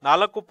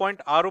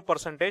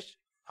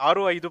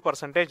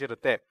 4.65%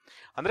 ಇರುತ್ತೆ.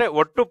 ಅಂದ್ರೆ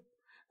ಒಟ್ಟು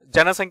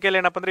ಜನಸಂಖ್ಯೆಯಲ್ಲಿ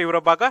ಏನಪ್ಪ ಅಂದ್ರೆ ಇವರ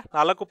ಭಾಗ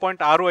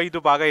 4.65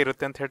 ಭಾಗ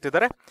ಇರುತ್ತೆ ಅಂತ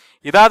ಹೇಳ್ತಿದ್ದಾರೆ.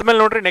 ಇದಾದ್ಮೇಲೆ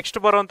ನೋಡ್ರಿ ನೆಕ್ಸ್ಟ್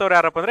ಬರುವಂತವ್ರು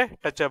ಯಾರಪ್ಪ ಅಂದ್ರೆ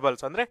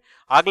ಟಚಬಲ್ಸ್ ಅಂದ್ರೆ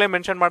ಆಗ್ಲೇ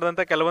ಮೆನ್ಷನ್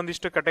ಮಾಡಿದಂತ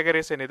ಕೆಲವೊಂದಿಷ್ಟು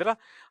ಕ್ಯಾಟಗರೀಸ್ ಏನಿದ್ರ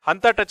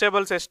ಅಂತ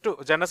ಟಚಬಲ್ಸ್ ಎಷ್ಟು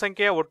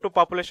ಜನಸಂಖ್ಯೆಯ ಒಟ್ಟು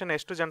ಪಾಪ್ಯುಲೇಷನ್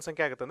ಎಷ್ಟು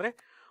ಜನಸಂಖ್ಯೆ ಆಗುತ್ತೆ ಅಂದ್ರೆ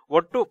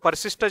ಒಟ್ಟು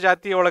ಪರಿಶಿಷ್ಟ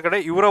ಜಾತಿಯ ಒಳಗಡೆ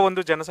ಇವರ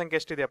ಒಂದು ಜನಸಂಖ್ಯೆ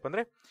ಎಷ್ಟಿದೆಯಪ್ಪ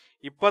ಅಂದ್ರೆ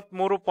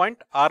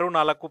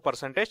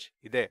 23.64%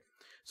 ಇದೆ.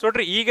 ಸೊ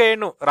ನೋಡ್ರಿ ಈಗ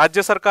ಏನು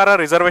ರಾಜ್ಯ ಸರ್ಕಾರ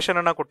ರಿಸರ್ವೇಶನ್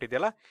ಅನ್ನ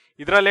ಕೊಟ್ಟಿದೆಯಲ್ಲ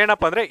ಇದ್ರಲ್ಲಿ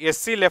ಏನಪ್ಪ ಅಂದ್ರೆ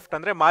SC ಲೆಫ್ಟ್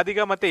ಅಂದ್ರೆ ಮಾದಿಗ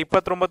ಮತ್ತೆ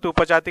 29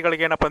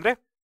 ಉಪಜಾತಿಗಳಿಗೆ ಏನಪ್ಪ ಅಂದ್ರೆ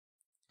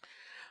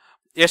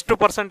ಎಷ್ಟು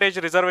ಪರ್ಸೆಂಟೇಜ್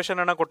ರಿಸರ್ವೇಶನ್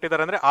ಅನ್ನ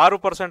ಕೊಟ್ಟಿದ್ದಾರೆ ಅಂದ್ರೆ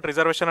 6%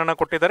 ರಿಸರ್ವೇಶನ್ ಅನ್ನ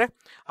ಕೊಟ್ಟಿದ್ದಾರೆ.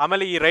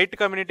 ಆಮೇಲೆ ಈ ರೈಟ್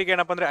ಕಮ್ಯುನಿಟಿಗೆ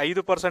ಏನಪ್ಪ ಅಂದ್ರೆ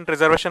 5%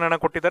 ರಿಸರ್ವೇಶನ್ ಅನ್ನ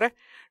ಕೊಟ್ಟಿದ್ದಾರೆ.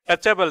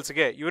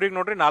 ಟಚಬಲ್ಸ್ಗೆ ಇವ್ರಿಗೆ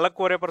ನೋಡ್ರಿ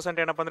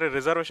 4.5% ಏನಪ್ಪ ಅಂದ್ರೆ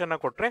ರಿಸರ್ವೇಶನ್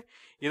ಕೊಟ್ರೆ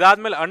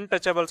ಇದಾದ್ಮೇಲೆ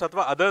ಅನ್ಟಚಬಲ್ಸ್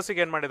ಅಥವಾ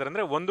ಅದರ್ಸ್ಗೆ ಏನ್ ಮಾಡಿದ್ದಾರೆ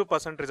ಅಂದ್ರೆ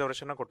 1%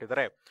 ರಿಸರ್ವೇಶನ್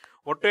ಕೊಟ್ಟಿದ್ದಾರೆ.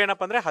 ಒಟ್ಟು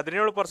ಏನಪ್ಪ ಅಂದ್ರೆ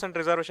 17%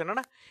 ರಿಸರ್ವೇಶನ್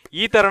ಅನ್ನ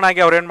ಈ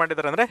ತರನಾಗಿ ಅವ್ರು ಏನ್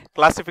ಮಾಡಿದ್ದಾರೆ ಅಂದ್ರೆ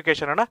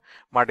ಕ್ಲಾಸಿಫಿಕೇಶನ್ ಅನ್ನ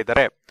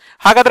ಮಾಡಿದ್ದಾರೆ.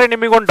 ಹಾಗಾದ್ರೆ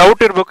ನಿಮಗೆ ಒಂದು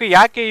ಡೌಟ್ ಇರ್ಬೇಕು,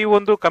 ಯಾಕೆ ಈ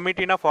ಒಂದು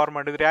ಕಮಿಟಿನ ಫಾರ್ಮ್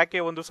ಮಾಡಿದ್ರು,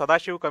 ಯಾಕೆ ಒಂದು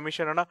ಸದಾಶಿವ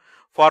ಕಮಿಷನ್ ಅನ್ನ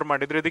ಫಾರ್ಮ್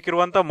ಮಾಡಿದ್ರು?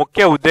 ಇದಕ್ಕಿರುವಂತ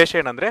ಮುಖ್ಯ ಉದ್ದೇಶ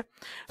ಏನಂದ್ರೆ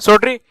ಸೊ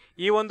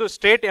ಈ ಒಂದು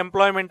ಸ್ಟೇಟ್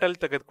ಎಂಪ್ಲಾಯ್ಮೆಂಟ್ ಅಲ್ಲಿ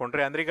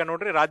ತೆಗೆದುಕೊಂಡ್ರೆ ಅಂದ್ರೆ ಈಗ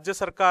ನೋಡ್ರಿ ರಾಜ್ಯ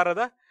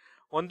ಸರ್ಕಾರದ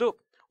ಒಂದು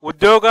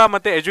ಉದ್ಯೋಗ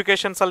ಮತ್ತೆ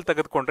ಎಜುಕೇಶನ್ಸ್ ಅಲ್ಲಿ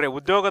ತೆಗೆದುಕೊಂಡ್ರೆ,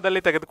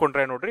 ಉದ್ಯೋಗದಲ್ಲಿ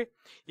ತೆಗೆದುಕೊಂಡ್ರೆ ನೋಡ್ರಿ,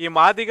 ಈ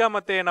ಮಾದಿಗ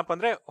ಮತ್ತೆ ಏನಪ್ಪಾ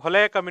ಅಂದ್ರೆ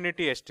ಹೊಲೆಯ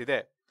ಕಮ್ಯುನಿಟಿ ಎಷ್ಟಿದೆ,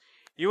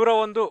 ಇವರ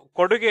ಒಂದು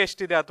ಕೊಡುಗೆ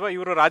ಎಷ್ಟಿದೆ, ಅಥವಾ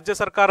ಇವರು ರಾಜ್ಯ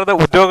ಸರ್ಕಾರದ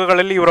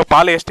ಉದ್ಯೋಗಗಳಲ್ಲಿ ಇವರ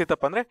ಪಾಲು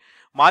ಎಷ್ಟಿತ್ತಪ್ಪ ಅಂದ್ರೆ,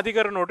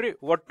 ಮಾದಿಗರು ನೋಡ್ರಿ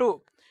ಒಟ್ಟು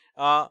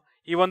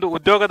ಈ ಒಂದು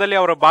ಉದ್ಯೋಗದಲ್ಲಿ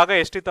ಅವರ ಭಾಗ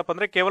ಎಷ್ಟಿತ್ತಪ್ಪ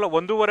ಅಂದ್ರೆ ಕೇವಲ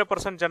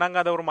 1.5%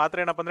 ಜನಾಂಗದವರು ಮಾತ್ರ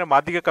ಏನಪ್ಪ ಅಂದ್ರೆ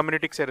ಮಾದಿಗ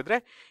ಕಮ್ಯುನಿಟಿಗೆ ಸೇರಿದ್ರೆ,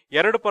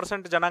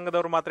 2%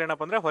 ಜನಾಂಗದವರು ಮಾತ್ರ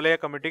ಏನಪ್ಪ ಅಂದ್ರೆ ಹೊಲೆಯ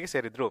ಕಮ್ಯುನಿಟಿಗೆ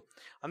ಸೇರಿದ್ರು.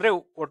 ಅಂದ್ರೆ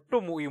ಒಟ್ಟು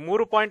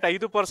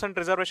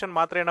 3.5% ರಿಸರ್ವೇಶನ್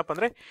ಮಾತ್ರ ಏನಪ್ಪ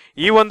ಅಂದ್ರೆ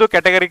ಈ ಒಂದು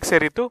ಕ್ಯಾಟಗರಿಗೆ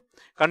ಸೇರಿತ್ತು.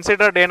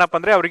 ಕನ್ಸಿಡರ್ಡ್ ಏನಪ್ಪ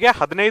ಅಂದ್ರೆ ಅವರಿಗೆ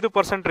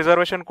 15%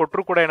 ರಿಸರ್ವೇಶನ್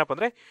ಕೊಟ್ಟರು ಕೂಡ ಏನಪ್ಪ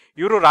ಅಂದ್ರೆ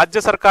ಇವರು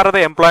ರಾಜ್ಯ ಸರ್ಕಾರದ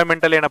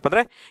ಎಂಪ್ಲಾಯ್ಮೆಂಟ್ ಅಲ್ಲಿ ಏನಪ್ಪ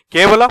ಅಂದ್ರೆ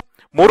ಕೇವಲ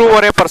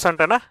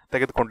 3.5% ಅನ್ನ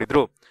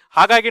ತೆಗೆದುಕೊಂಡಿದ್ರು.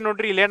 ಹಾಗಾಗಿ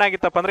ನೋಡ್ರಿ ಇಲ್ಲಿ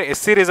ಏನಾಗಿತ್ತಪ್ಪ ಅಂದ್ರೆ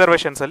SC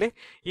ರಿಸರ್ವೇಶನ್ಸ್ ಅಲ್ಲಿ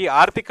ಈ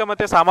ಆರ್ಥಿಕ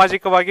ಮತ್ತೆ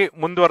ಸಾಮಾಜಿಕವಾಗಿ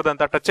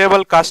ಮುಂದುವರೆದಂತ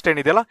ಟಚೇಬಲ್ ಕಾಸ್ಟ್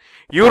ಏನಿದೆಯಲ್ಲ,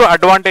 ಇವರು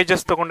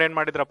ಅಡ್ವಾಂಟೇಜಸ್ ತಗೊಂಡು ಏನ್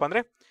ಮಾಡಿದ್ರಪ್ಪ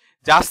ಅಂದ್ರೆ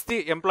ಜಾಸ್ತಿ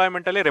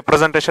ಎಂಪ್ಲಾಯ್ಮೆಂಟ್ ಅಲ್ಲಿ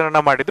ರೆಪ್ರೆಸೆಂಟೇಷನ್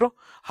ಅನ್ನ ಮಾಡಿದ್ರು.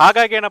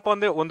 ಹಾಗಾಗಿ ಏನಪ್ಪಾ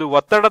ಅಂದ್ರೆ ಒಂದು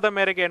ಒತ್ತಡದ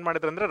ಮೇರೆಗೆ ಏನ್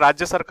ಮಾಡಿದ್ರು ಅಂದ್ರೆ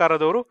ರಾಜ್ಯ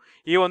ಸರ್ಕಾರದವರು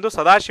ಈ ಒಂದು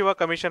ಸದಾಶಿವ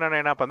ಕಮಿಷನ್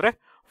ಅನ್ನ ಏನಪ್ಪಾ ಅಂದ್ರೆ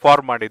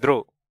ಫಾರ್ಮ್ ಮಾಡಿದ್ರು.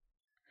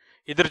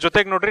 ಇದ್ರ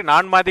ಜೊತೆಗೆ ನೋಡ್ರಿ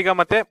ನಾನ್ ಮಾದಿಗ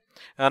ಮತ್ತೆ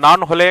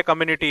ನಾನ್ ಹೊಲೆಯ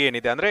ಕಮ್ಯುನಿಟಿ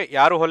ಏನಿದೆ ಅಂದ್ರೆ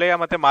ಯಾರು ಹೊಲೆಯ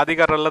ಮತ್ತೆ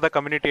ಮಾದಿಗರಲ್ಲದ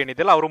ಕಮ್ಯುನಿಟಿ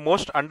ಏನಿದೆಯಲ್ಲ ಅವರು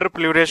ಮೋಸ್ಟ್ ಅಂಡರ್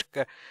ಪ್ರಿವಿಲೇಜ್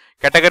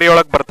ಕ್ಯಾಟಗರಿ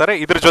ಒಳಗೆ ಬರ್ತಾರೆ.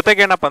 ಇದ್ರ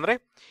ಜೊತೆಗೆ ಏನಪ್ಪಾ ಅಂದ್ರೆ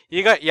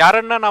ಈಗ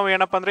ಯಾರನ್ನ ನಾವು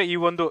ಏನಪ್ಪಾ ಅಂದ್ರೆ ಈ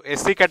ಒಂದು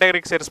SC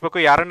ಕ್ಯಾಟಗರಿಗೆ ಸೇರಿಸಬೇಕು,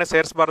 ಯಾರನ್ನ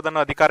ಸೇರಿಸಬಾರ್ದು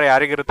ಅನ್ನೋ ಅಧಿಕಾರ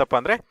ಯಾರಿಗಿರುತ್ತಪ್ಪ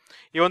ಅಂದ್ರೆ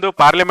ಈ ಒಂದು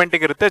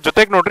ಪಾರ್ಲಿಮೆಂಟ್ಗೆ ಇರುತ್ತೆ.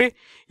 ಜೊತೆಗೆ ನೋಡ್ರಿ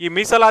ಈ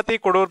ಮೀಸಲಾತಿ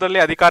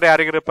ಕೊಡುವುದರಲ್ಲಿ ಅಧಿಕಾರ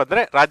ಯಾರಿಗಿರಪ್ಪ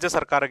ಅಂದ್ರೆ ರಾಜ್ಯ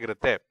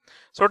ಸರ್ಕಾರಗಿರುತ್ತೆ.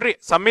 ಸೊ ನೋಡ್ರಿ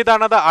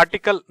ಸಂವಿಧಾನದ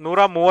ಆರ್ಟಿಕಲ್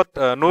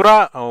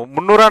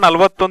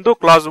 341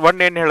 ಕ್ಲಾಸ್ 1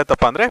 ಏನ್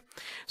ಹೇಳುತ್ತಪ್ಪ ಅಂದ್ರೆ,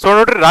 ಸೊ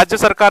ನೋಡ್ರಿ ರಾಜ್ಯ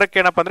ಸರ್ಕಾರಕ್ಕೆ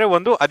ಏನಪ್ಪಾ ಅಂದ್ರೆ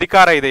ಒಂದು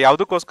ಅಧಿಕಾರ ಇದೆ.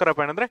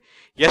 ಯಾವ್ದಕ್ಕೋಸ್ಕರಪ್ಪ ಏನಂದ್ರೆ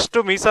ಎಷ್ಟು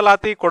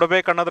ಮೀಸಲಾತಿ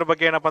ಕೊಡಬೇಕು ಅನ್ನೋದ್ರ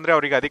ಬಗ್ಗೆ ಏನಪ್ಪಾ ಅಂದ್ರೆ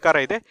ಅವರಿಗೆ ಅಧಿಕಾರ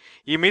ಇದೆ.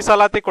 ಈ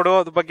ಮೀಸಲಾತಿ ಕೊಡೋ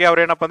ಬಗ್ಗೆ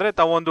ಅವ್ರು ಏನಪ್ಪಾ ಅಂದ್ರೆ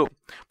ತಾವೊಂದು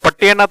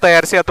ಪಟ್ಟಿಯನ್ನ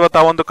ತಯಾರಿಸಿ ಅಥವಾ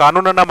ತಾವೊಂದು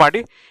ಕಾನೂನನ್ನ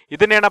ಮಾಡಿ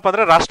ಇದನ್ನೇನಪ್ಪ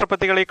ಅಂದ್ರೆ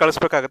ರಾಷ್ಟ್ರಪತಿಗಳಿಗೆ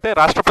ಕಳಿಸ್ಬೇಕಾಗುತ್ತೆ.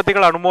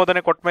 ರಾಷ್ಟ್ರಪತಿಗಳ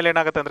ಅನುಮೋದನೆ ಕೊಟ್ಟ ಮೇಲೆ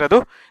ಏನಾಗುತ್ತೆ ಅಂದ್ರೆ ಅದು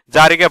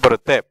ಜಾರಿಗೆ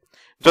ಬರುತ್ತೆ.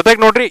 ಜೊತೆಗೆ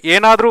ನೋಡ್ರಿ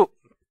ಏನಾದ್ರೂ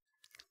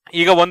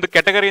ಈಗ ಒಂದು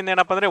ಕ್ಯಾಟಗರಿಯಿಂದ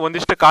ಏನಪ್ಪಾ ಅಂದ್ರೆ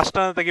ಒಂದಿಷ್ಟು ಕಾಸ್ಟ್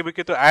ಅನ್ನ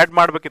ತೆಗಿಬೇಕಿತ್ತು, ಆಡ್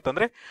ಮಾಡ್ಬೇಕಿತ್ತು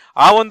ಅಂದ್ರೆ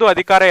ಆ ಒಂದು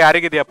ಅಧಿಕಾರ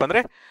ಯಾರಿಗಿದೆಯಪ್ಪ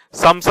ಅಂದ್ರೆ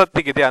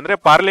ಸಂಸತ್ತಿಗಿದೆ, ಅಂದ್ರೆ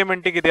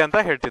ಪಾರ್ಲಿಮೆಂಟಿಗಿದೆ ಅಂತ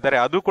ಹೇಳ್ತಿದ್ದಾರೆ.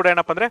 ಅದು ಕೂಡ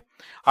ಏನಪ್ಪಾ ಅಂದ್ರೆ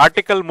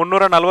ಆರ್ಟಿಕಲ್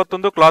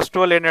 341 ಕ್ಲಾಸ್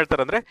 12 ಏನ್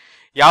ಹೇಳ್ತಾರೆ ಅಂದ್ರೆ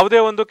ಯಾವುದೇ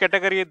ಒಂದು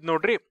ಕ್ಯಾಟಗರಿ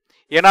ನೋಡ್ರಿ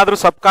ಏನಾದ್ರೂ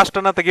ಸಬ್ ಕಾಸ್ಟ್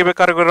ಅನ್ನ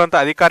ತೆಗಿಬೇಕಾಗಿರುವಂತ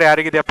ಅಧಿಕಾರ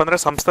ಯಾರಿಗಿದೆಯಪ್ಪ ಅಂದ್ರೆ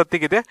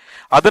ಸಂಸತ್ತಿಗಿದೆ.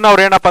 ಅದನ್ನ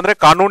ಅವ್ರು ಏನಪ್ಪಾ ಅಂದ್ರೆ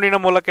ಕಾನೂನಿನ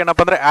ಮೂಲಕ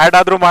ಏನಪ್ಪಾ ಅಂದ್ರೆ ಆಡ್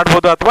ಆದ್ರೂ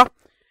ಮಾಡ್ಬೋದು ಅಥವಾ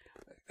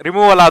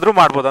ರಿಮೂವಲ್ ಆದ್ರೂ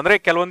ಮಾಡ್ಬೋದು. ಅಂದ್ರೆ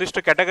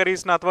ಕೆಲವೊಂದಿಷ್ಟು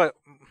ಕ್ಯಾಟಗರೀಸ್ನ ಅಥವಾ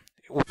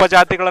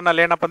ಉಪಜಾತಿಗಳನ್ನ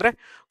ಅಲ್ಲಿ ಏನಪ್ಪಾ ಅಂದ್ರೆ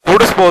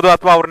ಕೂಡಿಸಬಹುದು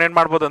ಅಥವಾ ಅವ್ರನ್ನ ಏನ್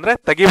ಮಾಡ್ಬೋದು ಅಂದ್ರೆ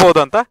ತೆಗಿಬಹುದು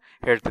ಅಂತ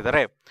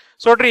ಹೇಳ್ತಿದ್ದಾರೆ.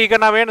 ಸೊ ನೋಡ್ರಿ ಈಗ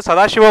ನಾವೇನು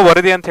ಸದಾಶಿವ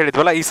ವರದಿ ಅಂತ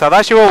ಹೇಳಿದ್ವಲ್ಲ, ಈ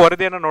ಸದಾಶಿವ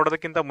ವರದಿಯನ್ನು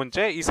ನೋಡೋದಕ್ಕಿಂತ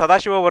ಮುಂಚೆ ಈ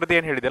ಸದಾಶಿವ ವರದಿ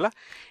ಏನ್ ಹೇಳಿದಿಲ್ಲ,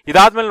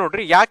 ಇದಾದ್ಮೇಲೆ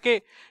ನೋಡ್ರಿ ಯಾಕೆ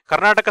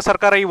ಕರ್ನಾಟಕ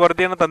ಸರ್ಕಾರ ಈ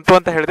ವರದಿಯನ್ನು ತಂತು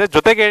ಅಂತ ಹೇಳಿದೆ.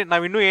 ಜೊತೆಗೆ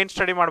ನಾವ್ ಇನ್ನೂ ಏನ್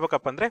ಸ್ಟಡಿ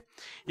ಮಾಡ್ಬೇಕಪ್ಪ ಅಂದ್ರೆ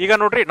ಈಗ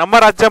ನೋಡ್ರಿ ನಮ್ಮ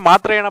ರಾಜ್ಯ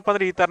ಮಾತ್ರ ಏನಪ್ಪಾ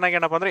ಅಂದ್ರೆ ಈ ತರನಾಗ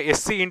ಏನಪ್ಪಾ ಅಂದ್ರೆ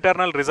SC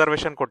ಇಂಟರ್ನಲ್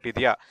ರಿಸರ್ವೇಶನ್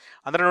ಕೊಟ್ಟಿದ್ಯಾ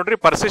ಅಂದ್ರೆ ನೋಡ್ರಿ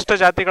ಪರಿಶಿಷ್ಟ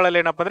ಜಾತಿಗಳಲ್ಲಿ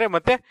ಏನಪ್ಪಾ ಅಂದ್ರೆ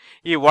ಮತ್ತೆ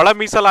ಈ ಒಳ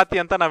ಮೀಸಲಾತಿ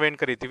ಅಂತ ನಾವೇನ್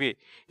ಕರಿತೀವಿ,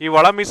 ಈ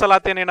ಒಳ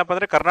ಮೀಸಲಾತಿಯನ್ನು ಏನಪ್ಪಾ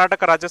ಅಂದ್ರೆ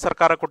ಕರ್ನಾಟಕ ರಾಜ್ಯ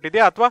ಸರ್ಕಾರ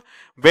ಕೊಟ್ಟಿದ್ಯಾ ಅಥವಾ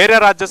ಬೇರೆ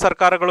ರಾಜ್ಯ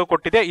ಸರ್ಕಾರಗಳು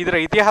ಕೊಟ್ಟಿದ್ಯಾ, ಇದರ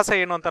ಇತಿಹಾಸ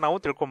ಏನು ಅಂತ ನಾವು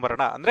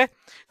ತಿಳ್ಕೊಂಬರೋಣ. ಅಂದ್ರೆ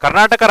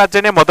ಕರ್ನಾಟಕ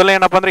ರಾಜ್ಯನೇ ಮೊದಲ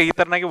ಏನಪ್ಪಾ ಅಂದ್ರೆ ಈ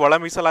ತರನಾಗಿ ಒಳ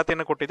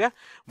ಮೀಸಲಾತಿಯನ್ನು ಕೊಟ್ಟಿದ್ಯಾ,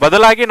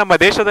 ಬದಲಾಗಿ ನಮ್ಮ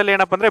ದೇಶದಲ್ಲಿ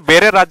ಏನಪ್ಪಾ ಅಂದ್ರೆ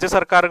ಬೇರೆ ರಾಜ್ಯ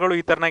ಸರ್ಕಾರಗಳು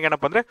ಈ ತರನಾಗಿ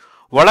ಏನಪ್ಪಾ ಅಂದ್ರೆ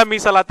ಒಳ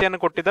ಮೀಸಲಾತಿಯನ್ನು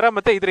ಕೊಟ್ಟಿದ್ದಾರೆ.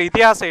 ಮತ್ತೆ ಇದರ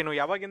ಇತಿಹಾಸ ಏನು,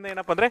 ಯಾವಾಗಿಂದ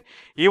ಏನಪ್ಪಾ ಅಂದ್ರೆ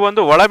ಈ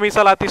ಒಂದು ಒಳ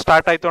ಮೀಸಲಾತಿ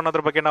ಸ್ಟಾರ್ಟ್ ಆಯ್ತು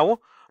ಅನ್ನೋದ್ರ ಬಗ್ಗೆ ನಾವು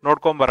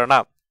ನೋಡ್ಕೊಂಡ್ ಬರೋಣ.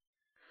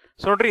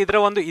 ಸೊ ನೋಡ್ರಿ ಇದರ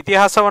ಒಂದು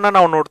ಇತಿಹಾಸವನ್ನ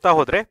ನಾವು ನೋಡ್ತಾ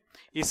ಹೋದ್ರೆ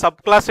ಈ ಸಬ್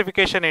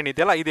ಕ್ಲಾಸಿಫಿಕೇಶನ್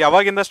ಏನಿದೆಯಲ್ಲ ಇದು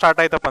ಯಾವಾಗಿಂದ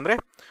ಸ್ಟಾರ್ಟ್ ಆಯ್ತಪ್ಪ ಅಂದ್ರೆ,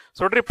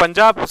 ಸೊ ನೋಡ್ರಿ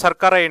ಪಂಜಾಬ್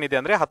ಸರ್ಕಾರ ಏನಿದೆ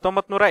ಅಂದ್ರೆ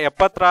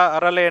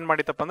 1976 ಏನ್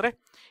ಮಾಡಿತಪ್ಪ ಅಂದ್ರೆ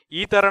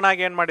ಈ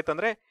ತರನಾಗಿ ಏನ್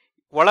ಮಾಡಿತ್ತಂದ್ರೆ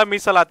ಒಳ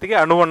ಮೀಸಲಾತಿಗೆ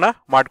ಅಣುವನ್ನ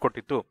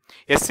ಮಾಡಿಕೊಟ್ಟಿತ್ತು.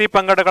 SC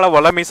ಪಂಗಡಗಳ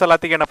ಒಳ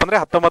ಮೀಸಲಾತಿಗೆ ಏನಪ್ಪಾ ಅಂದ್ರೆ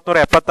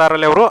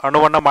 1976 ಅವರು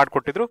ಅಣುವನ್ನ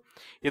ಮಾಡಿಕೊಟ್ಟಿದ್ರು.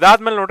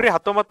 ಇದಾದ್ಮೇಲೆ ನೋಡ್ರಿ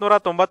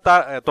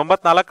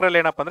 1994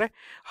 ಏನಪ್ಪಾ ಅಂದ್ರೆ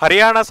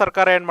ಹರಿಯಾಣ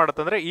ಸರ್ಕಾರ ಏನ್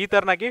ಮಾಡುತ್ತಂದ್ರೆ ಈ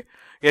ತರನಾಗಿ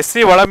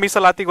SC ಒಳ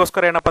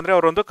ಮೀಸಲಾತಿಗೋಸ್ಕರ ಏನಪ್ಪಾ ಅಂದ್ರೆ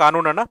ಅವರೊಂದು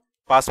ಕಾನೂನನ್ನ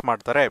ಪಾಸ್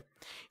ಮಾಡ್ತಾರೆ.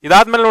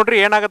 ಇದಾದ್ಮೇಲೆ ನೋಡ್ರಿ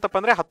ಏನಾಗತ್ತಪ್ಪ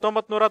ಅಂದ್ರೆ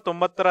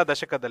 1990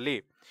 ದಶಕದಲ್ಲಿ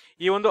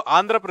ಈ ಒಂದು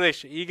ಆಂಧ್ರ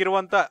ಪ್ರದೇಶ್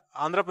ಈಗಿರುವಂತ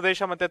ಆಂಧ್ರ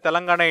ಪ್ರದೇಶ ಮತ್ತೆ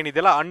ತೆಲಂಗಾಣ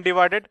ಏನಿದೆಯಲ್ಲ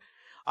ಅನ್ಡಿವೈಡೆಡ್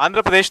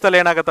ಆಂಧ್ರ ಪ್ರದೇಶದಲ್ಲಿ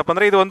ಏನಾಗತ್ತಪ್ಪ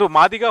ಅಂದ್ರೆ ಇದು ಒಂದು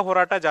ಮಾದಿಗ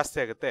ಹೋರಾಟ ಜಾಸ್ತಿ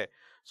ಆಗುತ್ತೆ.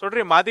 ಸೊ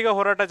ನೋಡ್ರಿ ಮಾದಿಗ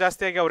ಹೋರಾಟ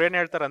ಜಾಸ್ತಿಯಾಗಿ ಅವ್ರು ಏನ್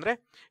ಹೇಳ್ತಾರೆ ಅಂದ್ರೆ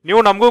ನೀವು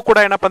ನಮಗೂ ಕೂಡ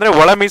ಏನಪ್ಪಾ ಅಂದ್ರೆ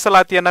ಒಳ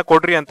ಮೀಸಲಾತಿಯನ್ನ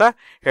ಕೊಡ್ರಿ ಅಂತ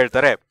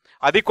ಹೇಳ್ತಾರೆ.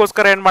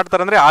 ಅದಕ್ಕೋಸ್ಕರ ಏನ್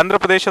ಮಾಡ್ತಾರೆ ಅಂದ್ರೆ ಆಂಧ್ರ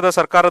ಪ್ರದೇಶದ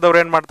ಸರ್ಕಾರದವ್ರು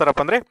ಏನ್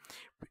ಮಾಡ್ತಾರಪ್ಪ ಅಂದ್ರೆ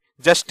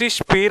ಜಸ್ಟಿಸ್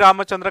ಪಿ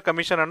ರಾಮಚಂದ್ರ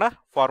ಕಮಿಷನ್ ಅನ್ನ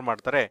ಫಾರ್ಮ್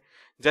ಮಾಡ್ತಾರೆ.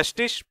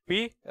 ಜಸ್ಟಿಸ್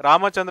ಪಿ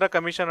ರಾಮಚಂದ್ರ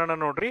ಕಮಿಷನ್ ಅನ್ನ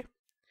ನೋಡ್ರಿ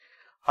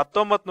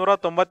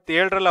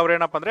 1997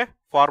 ಅವ್ರೇನಪ್ಪ ಅಂದ್ರೆ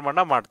ಫಾರ್ಮ್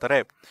ಅನ್ನ ಮಾಡ್ತಾರೆ.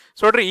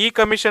 ಸೊ ನೋಡ್ರಿ ಈ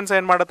ಕಮಿಷನ್ಸ್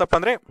ಏನ್ ಮಾಡತ್ತಪ್ಪ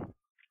ಅಂದ್ರೆ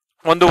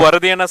ಒಂದು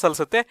ವರದಿಯನ್ನ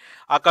ಸಲ್ಲಿಸುತ್ತೆ.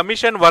 ಆ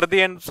ಕಮಿಷನ್ ವರದಿ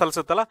ಏನ್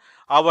ಸಲ್ಲಿಸುತ್ತಲ್ಲ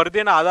ಆ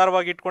ವರದಿಯನ್ನ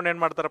ಆಧಾರವಾಗಿ ಇಟ್ಕೊಂಡು ಏನ್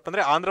ಮಾಡ್ತಾರಪ್ಪ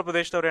ಅಂದ್ರೆ ಆಂಧ್ರ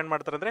ಪ್ರದೇಶದವ್ರು ಏನ್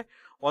ಮಾಡ್ತಾರೆ ಅಂದ್ರೆ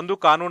ಒಂದು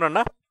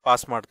ಕಾನೂನನ್ನ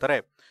ಪಾಸ್ ಮಾಡ್ತಾರೆ.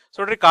 ಸೊ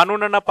ನೋಡ್ರಿ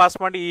ಕಾನೂನನ್ನ ಪಾಸ್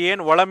ಮಾಡಿ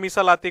ಏನ್ ಒಳ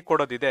ಮೀಸಲಾತಿ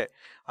ಕೊಡೋದಿದೆ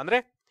ಅಂದ್ರೆ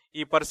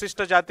ಈ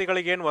ಪರಿಶಿಷ್ಟ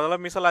ಜಾತಿಗಳಿಗೆ ಏನ್ ಒಳ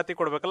ಮೀಸಲಾತಿ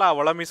ಕೊಡ್ಬೇಕಲ್ಲ ಆ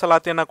ಒಳ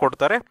ಮೀಸಲಾತಿಯನ್ನ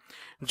ಕೊಡ್ತಾರೆ.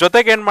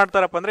 ಜೊತೆಗೆ ಏನ್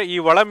ಮಾಡ್ತಾರಪ್ಪ ಅಂದ್ರೆ ಈ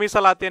ಒಳ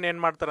ಮೀಸಲಾತಿಯನ್ನ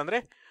ಏನ್ ಮಾಡ್ತಾರೆ ಅಂದ್ರೆ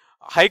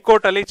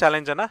ಹೈಕೋರ್ಟ್ ಅಲ್ಲಿ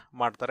ಚಾಲೆಂಜ್ ಅನ್ನ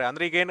ಮಾಡ್ತಾರೆ.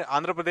 ಅಂದ್ರೆ ಈಗ ಏನ್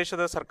ಆಂಧ್ರ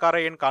ಪ್ರದೇಶದ ಸರ್ಕಾರ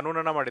ಏನ್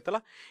ಕಾನೂನನ್ನ ಮಾಡಿತ್ತಲ್ಲ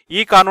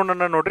ಈ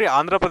ಕಾನೂನನ್ನ ನೋಡ್ರಿ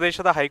ಆಂಧ್ರ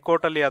ಪ್ರದೇಶದ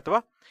ಹೈಕೋರ್ಟ್ ಅಲ್ಲಿ ಅಥವಾ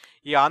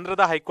ಈ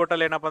ಆಂಧ್ರದ ಹೈಕೋರ್ಟ್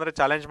ಅಲ್ಲಿ ಏನಪ್ಪಾ ಅಂದ್ರೆ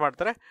ಚಾಲೆಂಜ್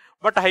ಮಾಡ್ತಾರೆ.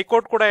 ಬಟ್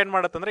ಹೈಕೋರ್ಟ್ ಕೂಡ ಏನ್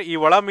ಮಾಡತ್ತಂದ್ರೆ ಈ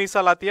ಒಳ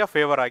ಮೀಸಲಾತಿಯ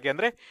ಫೇವರ್ ಆಗಿ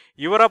ಅಂದ್ರೆ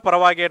ಇವರ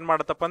ಪರವಾಗಿ ಏನ್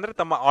ಮಾಡತ್ತಪ್ಪ ಅಂದ್ರೆ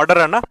ತಮ್ಮ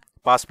ಆರ್ಡರ್ ಅನ್ನ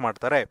ಪಾಸ್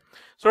ಮಾಡ್ತಾರೆ.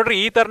 ಸೊ ನೋಡ್ರಿ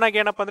ಈ ತರನಾಗಿ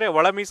ಏನಪ್ಪಾ ಅಂದ್ರೆ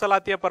ಒಳ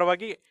ಮೀಸಲಾತಿಯ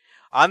ಪರವಾಗಿ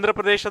ಆಂಧ್ರ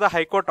ಪ್ರದೇಶದ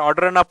ಹೈಕೋರ್ಟ್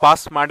ಆರ್ಡರ್ ಅನ್ನ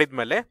ಪಾಸ್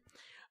ಮಾಡಿದ್ಮೇಲೆ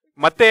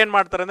ಮತ್ತೆ ಏನ್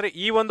ಮಾಡ್ತಾರೆ ಅಂದ್ರೆ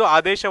ಈ ಒಂದು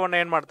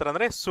ಆದೇಶವನ್ನ ಏನ್ ಮಾಡ್ತಾರೆ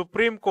ಅಂದ್ರೆ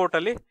ಸುಪ್ರೀಂ ಕೋರ್ಟ್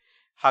ಅಲ್ಲಿ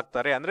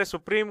ಹಾಕ್ತಾರೆ. ಅಂದ್ರೆ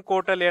ಸುಪ್ರೀಂ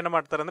ಕೋರ್ಟ್ ಅಲ್ಲಿ ಏನ್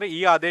ಮಾಡ್ತಾರೆ ಅಂದ್ರೆ ಈ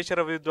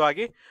ಆದೇಶದ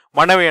ವಿರುದ್ಧವಾಗಿ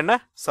ಮನವಿಯನ್ನ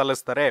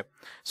ಸಲ್ಲಿಸ್ತಾರೆ.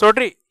 ಸೊ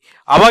ನೋಡ್ರಿ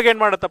ಅವಾಗ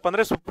ಏನ್ ಮಾಡತ್ತಪ್ಪ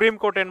ಅಂದ್ರೆ ಸುಪ್ರೀಂ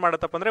ಕೋರ್ಟ್ ಏನ್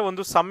ಮಾಡತ್ತಪ್ಪ ಅಂದ್ರೆ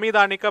ಒಂದು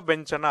ಸಂವಿಧಾನಿಕ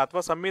ಬೆಂಚ್ ಅನ್ನ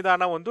ಅಥವಾ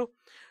ಸಂವಿಧಾನ ಒಂದು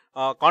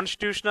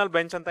ಕಾನ್ಸ್ಟಿಟ್ಯೂಷನಲ್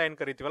ಬೆಂಚ್ ಅಂತ ಏನ್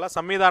ಕರಿತೀವಲ್ಲ,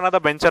 ಸಂವಿಧಾನದ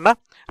ಬೆಂಚ್ ಅನ್ನ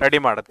ರೆಡಿ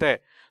ಮಾಡುತ್ತೆ.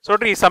 ಸೊ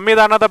ನೋಡ್ರಿ ಈ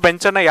ಸಂವಿಧಾನದ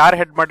ಬೆಂಚ್ ಅನ್ನ ಯಾರು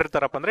ಹೆಡ್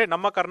ಮಾಡಿರ್ತಾರಪ್ಪ ಅಂದ್ರೆ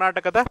ನಮ್ಮ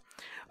ಕರ್ನಾಟಕದ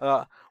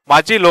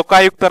ಮಾಜಿ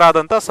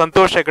ಲೋಕಾಯುಕ್ತರಾದಂತ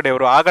ಸಂತೋಷ್ ಹೆಗಡೆ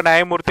ಅವರು, ಆಗ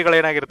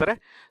ನ್ಯಾಯಮೂರ್ತಿಗಳೇನಾಗಿರ್ತಾರೆ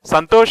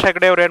ಸಂತೋಷ್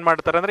ಹೆಗಡೆ ಅವ್ರು ಏನ್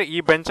ಮಾಡ್ತಾರೆ ಅಂದ್ರೆ ಈ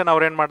ಬೆಂಚ್ ಅನ್ನ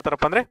ಅವ್ರು ಏನ್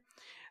ಮಾಡ್ತಾರಪ್ಪ ಅಂದ್ರೆ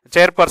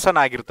ಚೇರ್ಪರ್ಸನ್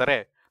ಆಗಿರ್ತಾರೆ.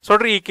 ಸೊ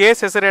ನೋಡ್ರಿ ಈ ಕೇಸ್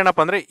ಹೆಸರು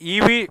ಏನಪ್ಪ ಅಂದ್ರೆ E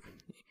V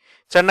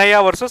Chennaiah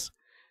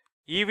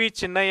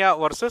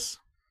versus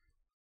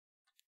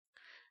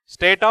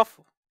state of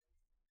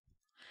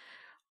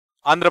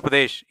Andhra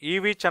Pradesh. E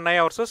V Chennaiah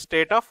versus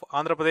state of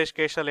Andhra Pradesh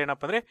ಕೇಸಲ್ಲಿ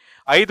ಏನಪ್ಪ ಅಂದ್ರೆ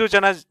 5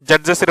 ಜನ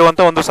ಜಡ್ಜಸ್ ಇರುವಂತ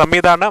ಒಂದು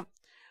ಸಂವಿಧಾನ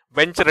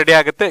ಬೆಂಚ್ ರೆಡಿ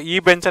ಆಗುತ್ತೆ. ಈ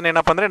ಬೆಂಚ್ ಅನ್ನ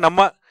ಏನಪ್ಪ ಅಂದ್ರೆ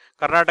ನಮ್ಮ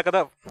ಕರ್ನಾಟಕದ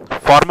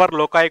ಫಾರ್ಮರ್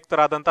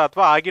ಲೋಕಾಯುಕ್ತರಾದಂತ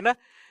ಅಥವಾ ಆಗಿನ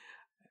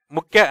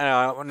ಮುಖ್ಯ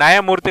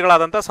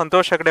ನ್ಯಾಯಮೂರ್ತಿಗಳಾದಂತ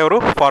ಸಂತೋಷ್ ಹೆಗಡೆ ಅವರು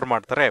ಫಾರ್ಮ್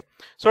ಮಾಡ್ತಾರೆ.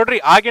 ಸೊ ನೋಡ್ರಿ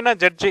ಆಗಿನ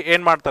ಜಡ್ಜ್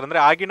ಏನ್ ಮಾಡ್ತಾರೆ ಅಂದ್ರೆ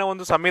ಆಗಿನ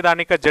ಒಂದು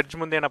ಸಂವಿಧಾನಿಕ ಜಡ್ಜ್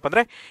ಮುಂದೆ ಏನಪ್ಪ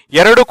ಅಂದ್ರೆ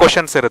 2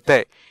 ಕ್ವಶನ್ಸ್ ಇರುತ್ತೆ.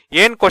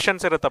 ಏನ್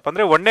ಕ್ವಶನ್ಸ್ ಇರುತ್ತಪ್ಪ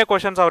ಅಂದ್ರೆ ಒಂದನೇ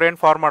ಕ್ವಶನ್ಸ್ ಅವ್ರು ಏನ್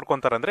ಫಾರ್ಮ್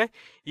ಮಾಡ್ಕೊಂತಾರೆ ಅಂದ್ರೆ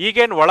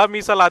ಈಗೇನ್ ಒಳ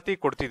ಮೀಸಲಾತಿ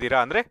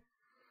ಕೊಡ್ತಿದ್ದೀರಾ ಅಂದ್ರೆ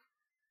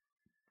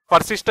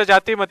ಪರಿಶಿಷ್ಟ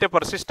ಜಾತಿ ಮತ್ತೆ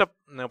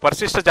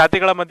ಪರಿಶಿಷ್ಟ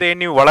ಜಾತಿಗಳ ಮಧ್ಯೆ ಏನ್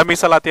ನೀವು ಒಳ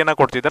ಮೀಸಲಾತಿಯನ್ನ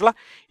ಕೊಡ್ತಿದ್ರಲ್ಲ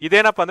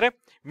ಇದೇನಪ್ಪ ಅಂದ್ರೆ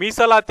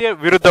ಮೀಸಲಾತಿಯ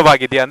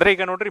ವಿರುದ್ಧವಾಗಿದೆಯಾ ಅಂದ್ರೆ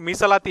ಈಗ ನೋಡ್ರಿ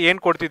ಮೀಸಲಾತಿ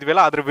ಏನ್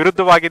ಕೊಡ್ತಿದ್ವಿಲ್ಲ ಅದ್ರ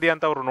ವಿರುದ್ಧವಾಗಿದೆಯಾ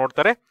ಅಂತ ಅವ್ರು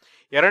ನೋಡ್ತಾರೆ.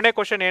 ಎರಡನೇ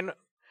ಕ್ವಶನ್ ಏನ್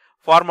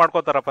ಫಾರ್ಮ್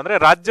ಮಾಡ್ಕೋತಾರಪ್ಪ ಅಂದ್ರೆ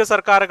ರಾಜ್ಯ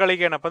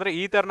ಸರ್ಕಾರಗಳಿಗೆ ಏನಪ್ಪ ಅಂದ್ರೆ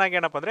ಈ ತರನಾಗಿ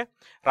ಏನಪ್ಪ ಅಂದ್ರೆ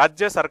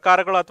ರಾಜ್ಯ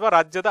ಸರ್ಕಾರಗಳು ಅಥವಾ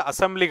ರಾಜ್ಯದ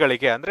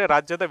ಅಸೆಂಬ್ಲಿಗಳಿಗೆ ಅಂದ್ರೆ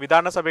ರಾಜ್ಯದ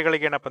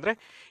ವಿಧಾನಸಭೆಗಳಿಗೆ ಏನಪ್ಪ ಅಂದ್ರೆ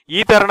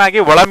ಈ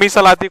ತರನಾಗಿ ಒಳ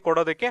ಮೀಸಲಾತಿ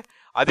ಕೊಡೋದಕ್ಕೆ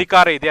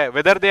ಅಧಿಕಾರ ಇದೆಯಾ,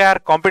 whether they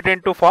are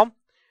competent to form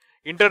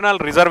internal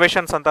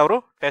reservations ಅಂತ ಅವರು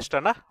ಟೆಸ್ಟ್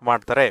ಅನ್ನ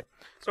ಮಾಡ್ತಾರೆ.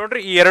 ಸೊ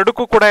ನೋಡ್ರಿ ಈ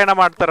ಎರಡಕ್ಕೂ ಕೂಡ ಏನ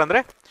ಮಾಡ್ತಾರೆ ಅಂದ್ರೆ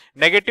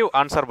ನೆಗೆಟಿವ್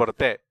ಆನ್ಸರ್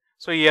ಬರುತ್ತೆ.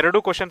 ಸೊ ಈ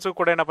 2 ಕ್ವಶನ್ಸ್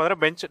ಕೂಡ ಏನಪ್ಪ ಅಂದ್ರೆ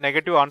ಬೆಂಚ್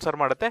ನೆಗೆಟಿವ್ ಆನ್ಸರ್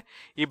ಮಾಡುತ್ತೆ.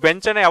 ಈ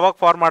ಬೆಂಚ್ ಅನ್ನ ಯಾವಾಗ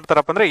ಫಾರ್ಮ್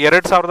ಮಾಡ್ತಾರಪ್ಪ ಅಂದ್ರೆ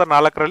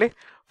 2004ರಲ್ಲಿ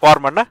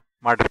ಫಾರ್ಮ್ ಅನ್ನ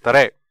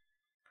ಮಾಡಿರ್ತಾರೆ.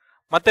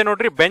 ಮತ್ತೆ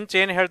ನೋಡ್ರಿ ಬೆಂಚ್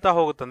ಏನ್ ಹೇಳ್ತಾ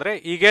ಹೋಗುತ್ತಂದ್ರೆ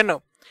ಈಗೇನು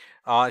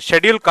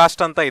ಶೆಡ್ಯೂಲ್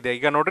ಕಾಸ್ಟ್ ಅಂತ ಇದೆ.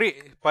 ಈಗ ನೋಡ್ರಿ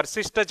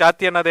ಪರಿಶಿಷ್ಟ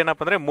ಜಾತಿ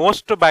ಅನ್ನೋದೇನಪ್ಪ ಅಂದ್ರೆ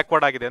ಮೋಸ್ಟ್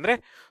ಬ್ಯಾಕ್ವರ್ಡ್ ಆಗಿದೆ, ಅಂದ್ರೆ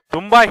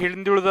ತುಂಬಾ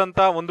ಹಿಂದುಳಿದಂತ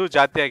ಒಂದು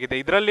ಜಾತಿ ಆಗಿದೆ.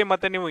 ಇದರಲ್ಲಿ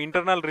ಮತ್ತೆ ನೀವು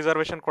ಇಂಟರ್ನಲ್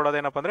ರಿಸರ್ವೇಶನ್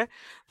ಕೊಡೋದೇನಪ್ಪ ಅಂದ್ರೆ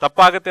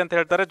ತಪ್ಪಾಗುತ್ತೆ ಅಂತ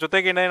ಹೇಳ್ತಾರೆ.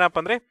 ಜೊತೆಗೆ ಏನಪ್ಪ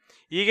ಅಂದ್ರೆ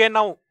ಈಗೇನ್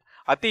ನಾವು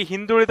ಅತಿ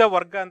ಹಿಂದುಳಿದ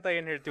ವರ್ಗ ಅಂತ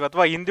ಏನ್ ಹೇಳ್ತೀವಿ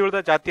ಅಥವಾ ಹಿಂದುಳಿದ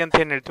ಜಾತಿ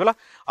ಅಂತ ಏನ್ ಹೇಳ್ತೀವಲ್ಲ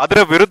ಅದರ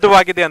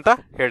ವಿರುದ್ಧವಾಗಿದೆ ಅಂತ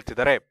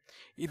ಹೇಳ್ತಿದ್ದಾರೆ.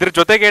 ಇದ್ರ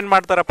ಜೊತೆಗೆ ಏನ್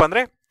ಮಾಡ್ತಾರಪ್ಪ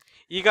ಅಂದ್ರೆ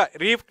ಈಗ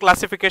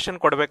ರೀಕ್ಲಾಸಿಫಿಕೇಶನ್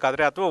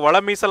ಕೊಡಬೇಕಾದ್ರೆ ಅಥವಾ ಒಳ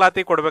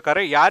ಮೀಸಲಾತಿ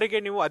ಕೊಡಬೇಕಾದ್ರೆ ಯಾರಿಗೆ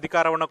ನೀವು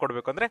ಅಧಿಕಾರವನ್ನ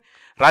ಕೊಡಬೇಕು ಅಂದ್ರೆ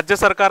ರಾಜ್ಯ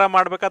ಸರ್ಕಾರ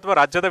ಮಾಡ್ಬೇಕಾ ಅಥವಾ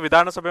ರಾಜ್ಯದ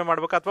ವಿಧಾನಸಭೆ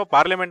ಮಾಡ್ಬೇಕಾ ಅಥವಾ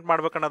ಪಾರ್ಲಿಮೆಂಟ್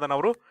ಮಾಡ್ಬೇಕನ್ನೋದನ್ನ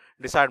ಅವರು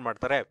ಡಿಸೈಡ್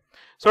ಮಾಡ್ತಾರೆ.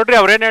 ಸೊ ನೋಡ್ರಿ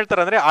ಅವ್ರೇನ್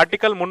ಹೇಳ್ತಾರೆ ಅಂದ್ರೆ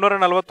ಆರ್ಟಿಕಲ್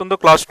 341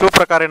 ಕ್ಲಾಸ್ 2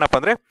 ಪ್ರಕಾರ ಏನಪ್ಪ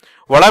ಅಂದ್ರೆ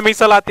ಒಳ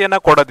ಮೀಸಲಾತಿಯನ್ನ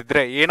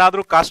ಕೊಡೋದಿದ್ರೆ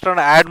ಏನಾದ್ರೂ ಕಾಸ್ಟ್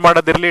ಅನ್ನ ಆಡ್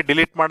ಮಾಡೋದಿರ್ಲಿ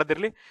ಡಿಲೀಟ್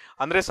ಮಾಡೋದಿರ್ಲಿ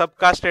ಅಂದ್ರೆ ಸಬ್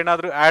ಕಾಸ್ಟ್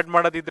ಏನಾದ್ರೂ ಆಡ್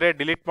ಮಾಡೋದಿದ್ರೆ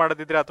ಡಿಲೀಟ್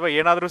ಮಾಡೋದಿದ್ರೆ ಅಥವಾ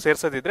ಏನಾದ್ರೂ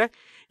ಸೇರ್ಸೋದಿದ್ರೆ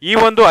ಈ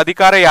ಒಂದು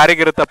ಅಧಿಕಾರ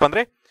ಯಾರಿಗಿರುತ್ತಪ್ಪ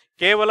ಅಂದ್ರೆ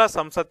ಕೇವಲ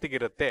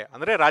ಸಂಸತ್ತಿಗಿರುತ್ತೆ.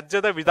 ಅಂದ್ರೆ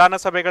ರಾಜ್ಯದ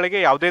ವಿಧಾನಸಭೆಗಳಿಗೆ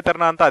ಯಾವುದೇ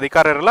ತರನಾದಂತ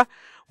ಅಧಿಕಾರ ಇರಲ್ಲ,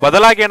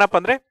 ಬದಲಾಗಿ ಏನಪ್ಪ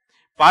ಅಂದ್ರೆ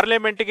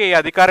ಪಾರ್ಲಿಮೆಂಟ್ಗೆ ಈ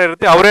ಅಧಿಕಾರ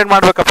ಇರುತ್ತೆ. ಅವ್ರೇನ್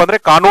ಮಾಡ್ಬೇಕಪ್ಪ ಅಂದ್ರೆ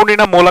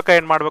ಕಾನೂನಿನ ಮೂಲಕ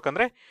ಏನ್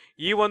ಮಾಡ್ಬೇಕಂದ್ರೆ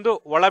ಈ ಒಂದು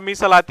ಒಳ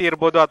ಮೀಸಲಾತಿ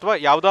ಇರ್ಬೋದು ಅಥವಾ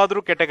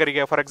ಯಾವ್ದಾದ್ರು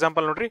ಕೆಟಗರಿಗೆ, ಫಾರ್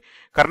ಎಕ್ಸಾಂಪಲ್ ನೋಡ್ರಿ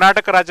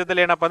ಕರ್ನಾಟಕ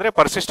ರಾಜ್ಯದಲ್ಲಿ ಏನಪ್ಪ ಅಂದ್ರೆ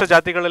ಪರಿಶಿಷ್ಟ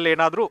ಜಾತಿಗಳಲ್ಲಿ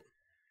ಏನಾದ್ರೂ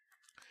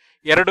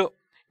 2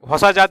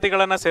 ಹೊಸ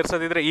ಜಾತಿಗಳನ್ನ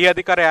ಸೇರ್ಸೋದಿದ್ರೆ ಈ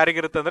ಅಧಿಕಾರ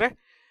ಯಾರಿಗಿರುತ್ತೆ ಅಂದ್ರೆ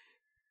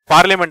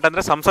ಪಾರ್ಲಿಮೆಂಟ್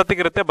ಅಂದ್ರೆ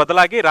ಸಂಸತ್ತಿಗಿರುತ್ತೆ,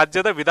 ಬದಲಾಗಿ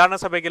ರಾಜ್ಯದ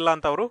ವಿಧಾನಸಭೆಗಿಲ್ಲ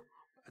ಅಂತ ಅವರು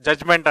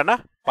ಜಜ್ಮೆಂಟ್ ಅನ್ನ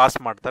ಪಾಸ್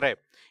ಮಾಡ್ತಾರೆ.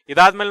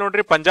 ಇದಾದ್ಮೇಲೆ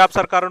ನೋಡ್ರಿ ಪಂಜಾಬ್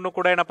ಸರ್ಕಾರನು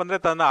ಕೂಡ ಏನಪ್ಪ ಅಂದ್ರೆ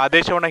ತನ್ನ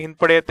ಆದೇಶವನ್ನ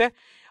ಹಿಂಪಡೆಯುತ್ತೆ.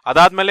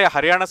 ಅದಾದ್ಮೇಲೆ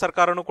ಹರಿಯಾಣ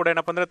ಸರ್ಕಾರನು ಕೂಡ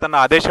ಏನಪ್ಪ ಅಂದ್ರೆ ತನ್ನ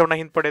ಆದೇಶವನ್ನ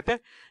ಹಿಂಪಡೆಯುತ್ತೆ.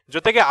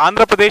 ಜೊತೆಗೆ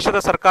ಆಂಧ್ರ ಪ್ರದೇಶದ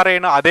ಸರ್ಕಾರ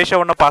ಏನು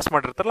ಆದೇಶವನ್ನ ಪಾಸ್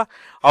ಮಾಡಿರ್ತಾರಲ್ಲ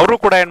ಅವರು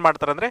ಕೂಡ ಏನ್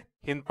ಮಾಡ್ತಾರೆ ಅಂದ್ರೆ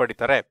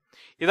ಹಿಂಪಡಿತಾರೆ.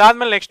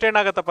 ಇದಾದ್ಮೇಲೆ ನೆಕ್ಸ್ಟ್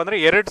ಏನಾಗತ್ತಪ್ಪ ಅಂದ್ರೆ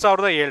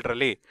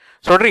 2007ರಲ್ಲಿ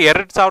ನೋಡ್ರಿ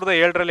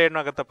 2007ರಲ್ಲಿ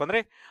ಏನಾಗತ್ತಪ್ಪ ಅಂದ್ರೆ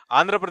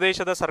ಆಂಧ್ರ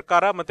ಪ್ರದೇಶದ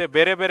ಸರ್ಕಾರ ಮತ್ತೆ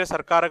ಬೇರೆ ಬೇರೆ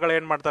ಸರ್ಕಾರಗಳು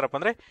ಏನ್ ಮಾಡ್ತಾರಪ್ಪ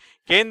ಅಂದ್ರೆ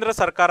ಕೇಂದ್ರ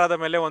ಸರ್ಕಾರದ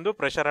ಮೇಲೆ ಒಂದು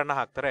ಪ್ರೆಷರ್ ಅನ್ನ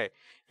ಹಾಕ್ತಾರೆ.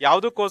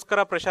 ಯಾವುದಕ್ಕೋಸ್ಕರ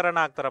ಪ್ರೆಷರ್ ಅನ್ನ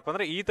ಹಾಕ್ತಾರಪ್ಪ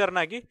ಅಂದ್ರೆ ಈ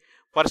ತರನಾಗಿ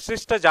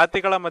ಪರಿಶಿಷ್ಟ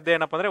ಜಾತಿಗಳ ಮಧ್ಯೆ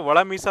ಏನಪ್ಪ ಅಂದ್ರೆ ಒಳ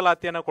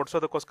ಮೀಸಲಾತಿಯನ್ನ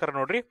ಕೊಡ್ಸೋದಕ್ಕೋಸ್ಕರ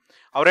ನೋಡ್ರಿ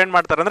ಅವ್ರೇನ್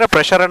ಮಾಡ್ತಾರೆ ಅಂದ್ರೆ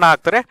ಪ್ರೆಷರ್ ಅನ್ನ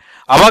ಹಾಕ್ತಾರೆ.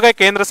 ಅವಾಗ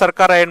ಕೇಂದ್ರ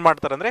ಸರ್ಕಾರ ಏನ್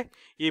ಮಾಡ್ತಾರೆ ಅಂದ್ರೆ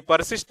ಈ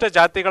ಪರಿಶಿಷ್ಟ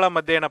ಜಾತಿಗಳ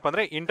ಮಧ್ಯೆ ಏನಪ್ಪ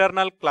ಅಂದ್ರೆ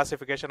ಇಂಟರ್ನಲ್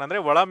ಕ್ಲಾಸಿಫಿಕೇಶನ್ ಅಂದ್ರೆ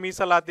ಒಳ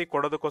ಮೀಸಲಾತಿ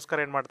ಕೊಡೋದಕ್ಕೋಸ್ಕರ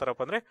ಏನ್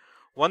ಮಾಡ್ತಾರಪ್ಪ ಅಂದ್ರೆ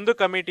ಒಂದು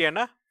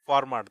ಕಮಿಟಿಯನ್ನ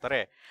ಫಾರ್ಮ್ ಮಾಡ್ತಾರೆ.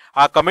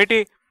 ಆ ಕಮಿಟಿ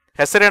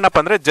ಹೆಸರೇನಪ್ಪ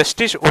ಅಂದ್ರೆ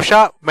justice Usha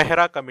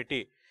Mehra committee.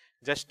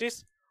 Justice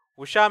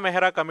Usha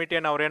Mehra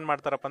ಕಮಿಟಿಯನ್ನು ಅವ್ರು ಏನ್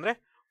ಮಾಡ್ತಾರಪ್ಪ ಅಂದ್ರೆ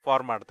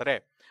ಫಾರ್ಮ್ ಮಾಡ್ತಾರೆ.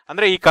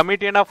 ಅಂದ್ರೆ ಈ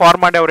ಕಮಿಟಿಯನ್ನ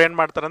ಫಾರ್ಮ್ ಮಾಡಿ ಅವ್ರು ಏನ್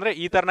ಮಾಡ್ತಾರೆ ಅಂದ್ರೆ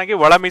ಈ ತರನಾಗಿ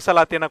ಒಳ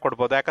ಮೀಸಲಾತಿಯನ್ನ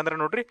ಕೊಡ್ಬೋದು. ಯಾಕಂದ್ರೆ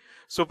ನೋಡ್ರಿ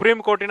ಸುಪ್ರೀಂ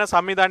ಕೋರ್ಟಿನ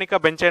ಸಾಂವಿಧಾನಿಕ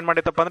ಬೆಂಚ್ ಏನ್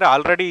ಮಾಡಿತಪ್ಪ ಅಂದ್ರೆ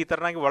ಆಲ್ರೆಡಿ ಈ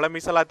ತರನಾಗಿ ಒಳ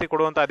ಮೀಸಲಾತಿ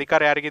ಕೊಡುವಂತ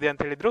ಅಧಿಕಾರ ಯಾರಿಗಿದೆ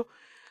ಅಂತ ಹೇಳಿದ್ರು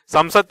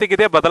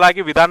ಸಂಸತ್ತಿಗಿದೆ,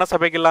 ಬದಲಾಗಿ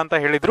ವಿಧಾನಸಭೆಗಿಲ್ಲ ಅಂತ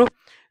ಹೇಳಿದ್ರು.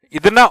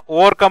 ಇದನ್ನ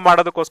ಓವರ್ಕಮ್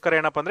ಮಾಡೋದಕ್ಕೋಸ್ಕರ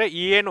ಏನಪ್ಪ ಅಂದ್ರೆ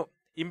ಈ ಏನು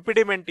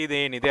ಇಂಪಿಡಿಮೆಂಟ್ ಇದೆ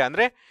ಏನಿದೆ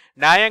ಅಂದ್ರೆ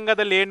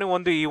ನ್ಯಾಯಾಂಗದಲ್ಲಿ ಏನು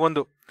ಒಂದು ಈ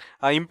ಒಂದು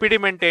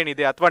ಇಂಪಿಡಿಮೆಂಟ್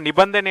ಏನಿದೆ ಅಥವಾ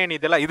ನಿಬಂಧನೆ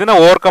ಏನಿದೆಯಲ್ಲ ಇದನ್ನ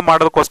ಓವರ್ಕಮ್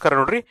ಮಾಡೋದಕ್ಕೋಸ್ಕರ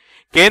ನೋಡ್ರಿ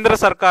ಕೇಂದ್ರ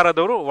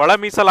ಸರ್ಕಾರದವರು ಒಳ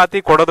ಮೀಸಲಾತಿ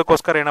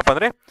ಕೊಡೋದಕ್ಕೋಸ್ಕರ ಏನಪ್ಪ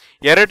ಅಂದ್ರೆ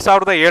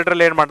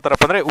 2007ರಲ್ಲಿ ಏನ್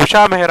ಮಾಡ್ತಾರಪ್ಪ ಅಂದ್ರೆ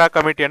ಉಷಾ ಮೆಹ್ರಾ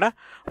ಕಮಿಟಿಯನ್ನ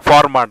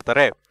ಫಾರ್ಮ್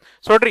ಮಾಡ್ತಾರೆ.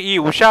 ಸೊ ನೋಡ್ರಿ ಈ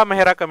ಉಷಾ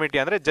ಮೆಹ್ರಾ ಕಮಿಟಿ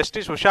ಅಂದ್ರೆ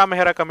ಜಸ್ಟಿಸ್ ಉಷಾ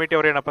ಮೆಹ್ರಾ ಕಮಿಟಿ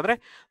ಅವ್ರು ಏನಪ್ಪ ಅಂದ್ರೆ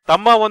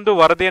ತಮ್ಮ ಒಂದು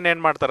ವರದಿಯನ್ನು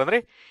ಏನ್ ಮಾಡ್ತಾರೆ ಅಂದ್ರೆ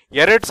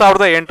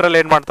 2008ರಲ್ಲಿ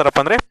ಏನ್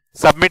ಮಾಡ್ತಾರಪ್ಪ ಅಂದ್ರೆ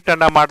ಸಬ್ಮಿಟ್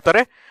ಅನ್ನ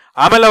ಮಾಡ್ತಾರೆ.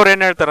 ಆಮೇಲೆ ಅವ್ರು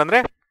ಏನ್ ಹೇಳ್ತಾರೆ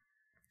ಅಂದ್ರೆ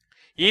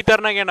ಈ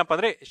ತರನಾಗ ಏನಪ್ಪ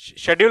ಅಂದ್ರೆ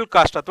ಶೆಡ್ಯೂಲ್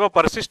ಕಾಸ್ಟ್ ಅಥವಾ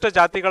ಪರಿಶಿಷ್ಟ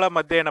ಜಾತಿಗಳ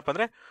ಮಧ್ಯೆ ಏನಪ್ಪ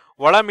ಅಂದ್ರೆ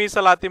ಒಳ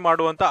ಮೀಸಲಾತಿ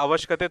ಮಾಡುವಂತ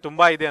ಅವಶ್ಯಕತೆ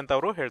ತುಂಬಾ ಇದೆ ಅಂತ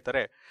ಅವರು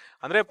ಹೇಳ್ತಾರೆ.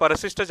 ಅಂದ್ರೆ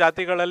ಪರಿಶಿಷ್ಟ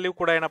ಜಾತಿಗಳಲ್ಲಿ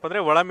ಕೂಡ ಏನಪ್ಪ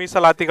ಅಂದ್ರೆ ಒಳ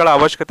ಮೀಸಲಾತಿಗಳ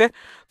ಅವಶ್ಯಕತೆ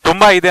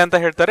ತುಂಬಾ ಇದೆ ಅಂತ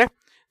ಹೇಳ್ತಾರೆ.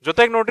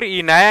 ಜೊತೆಗೆ ನೋಡ್ರಿ ಈ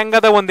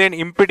ನ್ಯಾಯಾಂಗದ ಒಂದೇನು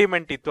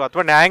ಇಂಪಿಡಿಮೆಂಟ್ ಇತ್ತು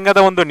ಅಥವಾ ನ್ಯಾಯಾಂಗದ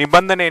ಒಂದು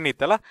ನಿಬಂಧನೆ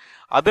ಏನಿತ್ತಲ್ಲ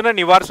ಅದನ್ನ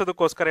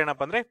ನಿವಾರಿಸೋದಕ್ಕೋಸ್ಕರ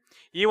ಏನಪ್ಪ ಅಂದ್ರೆ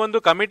ಈ ಒಂದು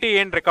ಕಮಿಟಿ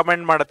ಏನ್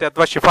ರೆಕಮೆಂಡ್ ಮಾಡುತ್ತೆ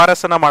ಅಥವಾ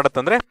ಶಿಫಾರಸನ್ನ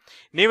ಮಾಡುತ್ತಂದ್ರೆ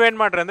ನೀವೇನ್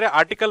ಮಾಡ್ರಿ ಅಂದ್ರೆ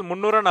ಆರ್ಟಿಕಲ್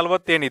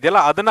 340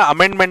 ಏನಿದೆಯಲ್ಲ ಅದನ್ನ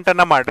ಅಮೆಂಡ್ಮೆಂಟ್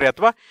ಅನ್ನ ಮಾಡ್ರಿ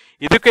ಅಥವಾ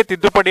ಇದಕ್ಕೆ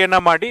ತಿದ್ದುಪಡಿಯನ್ನ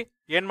ಮಾಡಿ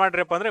ಏನ್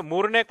ಮಾಡ್ರಿಪ್ಪ ಅಂದ್ರೆ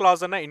 3ನೇ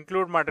ಕ್ಲಾಸ್ ಅನ್ನ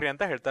ಇನ್ಕ್ಲೂಡ್ ಮಾಡ್ರಿ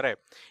ಅಂತ ಹೇಳ್ತಾರೆ.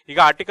 ಈಗ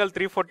ಆರ್ಟಿಕಲ್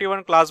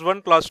 341 ಕ್ಲಾಸ್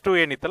 1 ಕ್ಲಾಸ್ 2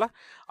 ಏನಿತ್ತಲ್ಲ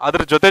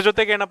ಅದ್ರ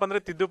ಜೊತೆಗೆ ಏನಪ್ಪ ಅಂದ್ರೆ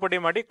ತಿದ್ದುಪಡಿ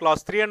ಮಾಡಿ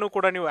ಕ್ಲಾಸ್ 3 ಅನ್ನು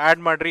ಕೂಡ ನೀವು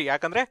ಆಡ್ ಮಾಡ್ರಿ.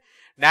 ಯಾಕಂದ್ರೆ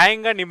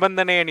ನ್ಯಾಯಾಂಗ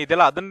ನಿಬಂಧನೆ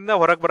ಏನಿದೆಯಲ್ಲ ಅದರಿಂದ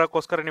ಹೊರಗೆ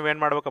ಬರೋಕ್ಕೋಸ್ಕರ ನೀವೇನ್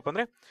ಮಾಡ್ಬೇಕಪ್ಪ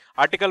ಅಂದ್ರೆ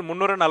ಆರ್ಟಿಕಲ್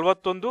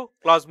 341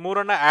 ಕ್ಲಾಸ್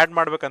 3 ಆಡ್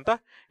ಮಾಡ್ಬೇಕಂತ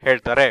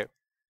ಹೇಳ್ತಾರೆ.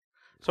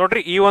 ಸೊ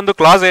ನೋಡ್ರಿ ಈ ಒಂದು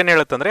ಕ್ಲಾಸ್ ಏನ್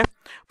ಹೇಳುತ್ತಂದ್ರೆ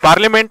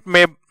parliament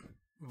May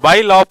by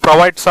law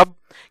provide sub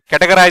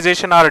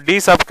categorization or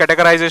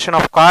de-sub-categorization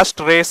of caste,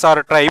 race or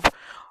tribe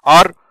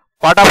or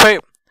part of a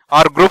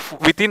or group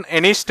within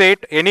any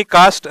state, any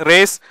caste,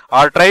 race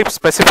or tribe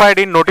specified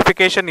in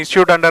notification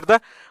issued under the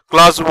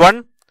clause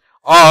 1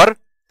 or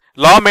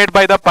law made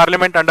by the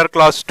parliament under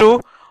clause 2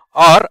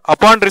 or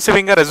upon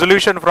receiving a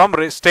resolution from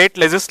state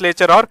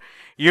legislature or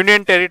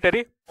union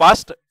territory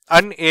passed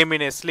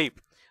unanimously.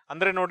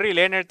 ಅಂದ್ರೆ ನೋಡ್ರಿ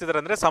ಇಲ್ಲಿ ಏನ್ ಹೇಳ್ತಿದಾರೆ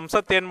ಅಂದ್ರೆ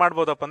ಸಂಸತ್ ಏನ್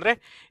ಮಾಡ್ಬೋದಪ್ಪ ಅಂದ್ರೆ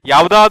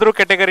ಯಾವ್ದಾದ್ರೂ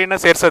ಕೆಟಗರಿನ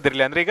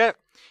ಸೇರ್ಸೋದಿರ್ಲಿ. ಅಂದ್ರೆ ಈಗ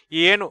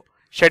ಏನು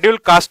ಶೆಡ್ಯೂಲ್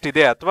ಕಾಸ್ಟ್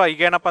ಇದೆ ಅಥವಾ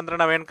ಈಗ ಏನಪ್ಪ ಅಂದ್ರೆ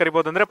ನಾವೇನ್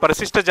ಕರಿಬಹುದು ಅಂದ್ರೆ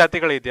ಪರಿಶಿಷ್ಟ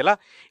ಜಾತಿಗಳು ಇದೆಯಲ್ಲ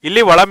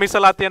ಇಲ್ಲಿ ಒಳ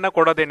ಮೀಸಲಾತಿಯನ್ನ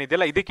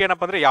ಕೊಡೋದೇನಿದೆಯಲ್ಲ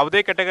ಇದಕ್ಕೇನಪ್ಪ ಅಂದ್ರೆ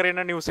ಯಾವುದೇ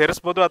ಕೆಟಗರಿನ ನೀವು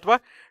ಸೇರಿಸಬಹುದು ಅಥವಾ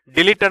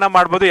ಡಿಲೀಟ್ ಅನ್ನ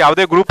ಮಾಡಬಹುದು,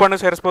 ಯಾವುದೇ ಗ್ರೂಪ್ ಅನ್ನು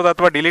ಸೇರಿಸಬಹುದು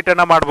ಅಥವಾ ಡಿಲೀಟ್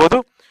ಅನ್ನ ಮಾಡಬಹುದು.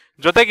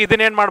 ಜೊತೆಗೆ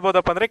ಇದನ್ನೇನ್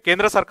ಮಾಡ್ಬೋದಪ್ಪ ಅಂದ್ರೆ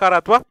ಕೇಂದ್ರ ಸರ್ಕಾರ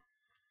ಅಥವಾ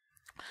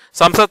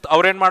ಸಂಸತ್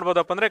ಅವ್ರೇನ್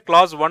ಮಾಡ್ಬೋದಪ್ಪ ಅಂದ್ರೆ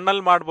ಕ್ಲಾಸ್ 1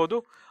 ಅಲ್ಲಿ ಮಾಡ್ಬೋದು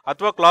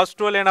ಅಥವಾ ಕ್ಲಾಸ್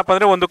 2 ಅಲ್ಲಿ ಏನಪ್ಪ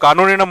ಅಂದ್ರೆ ಒಂದು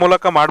ಕಾನೂನಿನ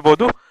ಮೂಲಕ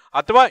ಮಾಡ್ಬೋದು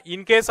ಅಥವಾ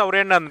ಇನ್ ಕೇಸ್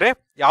ಅವ್ರೇನಂದ್ರೆ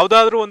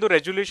ಯಾವ್ದಾದ್ರು ಒಂದು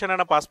ರೆಸೊಲ್ಯೂಷನ್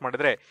ಅನ್ನ ಪಾಸ್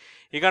ಮಾಡಿದ್ರೆ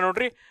ಈಗ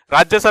ನೋಡ್ರಿ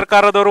ರಾಜ್ಯ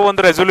ಸರ್ಕಾರದವರು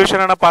ಒಂದು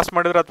ರೆಸೊಲ್ಯೂಷನ್ ಅನ್ನ ಪಾಸ್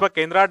ಮಾಡಿದ್ರು ಅಥವಾ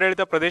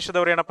ಕೇಂದ್ರಾಡಳಿತ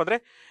ಪ್ರದೇಶದವರು ಏನಪ್ಪ ಅಂದ್ರೆ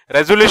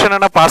ರೆಸೊಲ್ಯೂಷನ್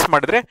ಅನ್ನ ಪಾಸ್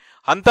ಮಾಡಿದ್ರೆ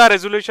ಅಂತ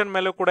ರೆಸೊಲ್ಯೂಷನ್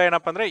ಮೇಲೂ ಕೂಡ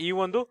ಏನಪ್ಪ ಅಂದ್ರೆ ಈ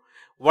ಒಂದು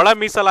ಒಳ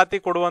ಮೀಸಲಾತಿ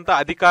ಕೊಡುವಂತ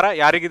ಅಧಿಕಾರ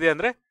ಯಾರಿಗಿದೆ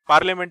ಅಂದ್ರೆ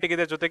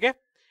ಪಾರ್ಲಿಮೆಂಟ್ಗಿದೆ. ಜೊತೆಗೆ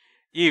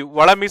ಈ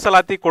ಒಳ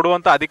ಮೀಸಲಾತಿ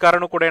ಕೊಡುವಂತ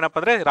ಅಧಿಕಾರನೂ ಕೂಡ ಏನಪ್ಪ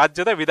ಅಂದ್ರೆ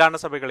ರಾಜ್ಯದ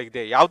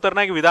ವಿಧಾನಸಭೆಗಳಿಗಿದೆ. ಯಾವ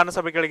ತರನಾಗಿ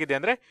ವಿಧಾನಸಭೆಗಳಿಗಿದೆ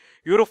ಅಂದ್ರೆ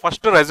ಇವರು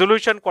ಫಸ್ಟ್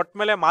ರೆಸೊಲ್ಯೂಷನ್ ಕೊಟ್ಟ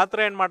ಮೇಲೆ ಮಾತ್ರ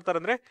ಏನ್ ಮಾಡ್ತಾರೆ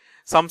ಅಂದ್ರೆ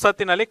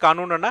ಸಂಸತ್ತಿನಲ್ಲಿ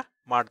ಕಾನೂನನ್ನ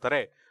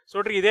ಮಾಡ್ತಾರೆ. ಸೊ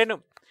ನೋಡ್ರಿ ಇದೇನು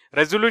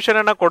ರೆಸೊಲ್ಯೂಷನ್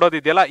ಅನ್ನ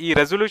ಕೊಡೋದಿದೆಯಲ್ಲ ಈ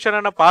ರೆಸೊಲ್ಯೂಷನ್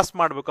ಅನ್ನ ಪಾಸ್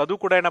ಮಾಡ್ಬೇಕು ಅದು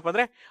ಕೂಡ ಏನಪ್ಪ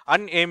ಅಂದ್ರೆ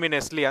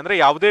ಅನ್ಎಮಿನೆಸ್ಲಿ ಅಂದ್ರೆ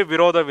ಯಾವುದೇ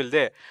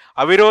ವಿರೋಧವಿಲ್ಲದೆ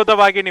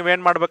ಅವಿರೋಧವಾಗಿ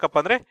ನೀವೇನ್ ಮಾಡ್ಬೇಕಪ್ಪ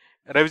ಅಂದ್ರೆ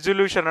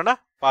ರೆಸೊಲ್ಯೂಷನ್ ಅನ್ನ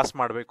ಪಾಸ್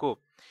ಮಾಡ್ಬೇಕು.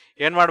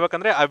 ಏನ್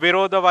ಮಾಡ್ಬೇಕಂದ್ರೆ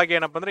ಅವಿರೋಧವಾಗಿ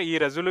ಏನಪ್ಪ ಅಂದ್ರೆ ಈ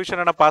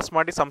ರೆಸೊಲ್ಯೂಷನ್ ಅನ್ನ ಪಾಸ್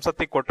ಮಾಡಿ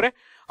ಸಂಸತ್ತಿಗೆ ಕೊಟ್ರೆ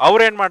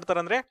ಅವ್ರು ಏನ್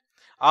ಮಾಡ್ತಾರಂದ್ರೆ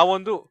ಆ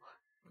ಒಂದು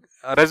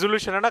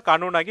ರೆಸೊಲ್ಯೂಷನ್ ಅನ್ನ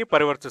ಕಾನೂನಾಗಿ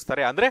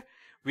ಪರಿವರ್ತಿಸ್ತಾರೆ. ಅಂದ್ರೆ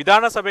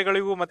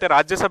ವಿಧಾನಸಭೆಗಳಿಗೂ ಮತ್ತೆ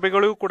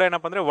ರಾಜ್ಯಸಭೆಗಳಿಗೂ ಕೂಡ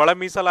ಏನಪ್ಪ ಅಂದ್ರೆ ಒಳ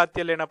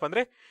ಮೀಸಲಾತಿಯಲ್ಲಿ ಏನಪ್ಪ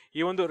ಅಂದ್ರೆ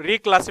ಈ ಒಂದು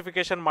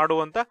ರೀಕ್ಲಾಸಿಫಿಕೇಶನ್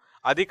ಮಾಡುವಂತ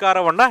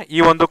ಅಧಿಕಾರವನ್ನ ಈ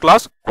ಒಂದು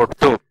ಕ್ಲಾಸ್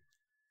ಕೊಡ್ತು.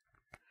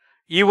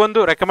 ಈ ಒಂದು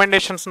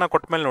ರೆಕಮೆಂಡೇಶನ್ಸ್ ನ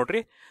ಕೊಟ್ಮೇಲೆ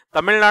ನೋಡ್ರಿ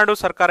ತಮಿಳುನಾಡು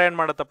ಸರ್ಕಾರ ಏನ್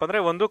ಮಾಡತ್ತಪ್ಪ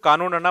ಅಂದ್ರೆ ಒಂದು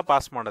ಕಾನೂನನ್ನ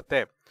ಪಾಸ್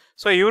ಮಾಡುತ್ತೆ.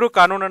 ಸೊ ಇವರು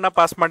ಕಾನೂನನ್ನ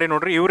ಪಾಸ್ ಮಾಡಿ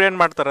ನೋಡ್ರಿ ಇವ್ರು ಏನ್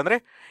ಮಾಡ್ತಾರೆ ಅಂದ್ರೆ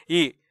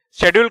ಈ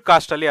ಶೆಡ್ಯೂಲ್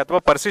ಕಾಸ್ಟ್ ಅಲ್ಲಿ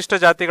ಅಥವಾ ಪರಿಶಿಷ್ಟ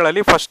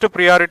ಜಾತಿಗಳಲ್ಲಿ ಫಸ್ಟ್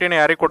ಪ್ರಿಯಾರಿಟಿನ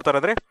ಯಾರಿಗೆ ಕೊಡ್ತಾರೆ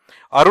ಅಂದ್ರೆ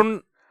ಅರುಣ್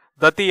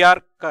ದತಿಯಾರ್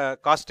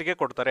ಕಾಸ್ಟ್ಗೆ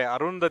ಕೊಡ್ತಾರೆ.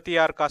 ಅರುಣ್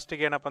ದತಿಯಾರ್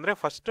ಕಾಸ್ಟ್ಗೆ ಏನಪ್ಪ ಅಂದ್ರೆ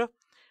ಫಸ್ಟ್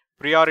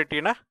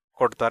ಪ್ರಿಯಾರಿಟಿನ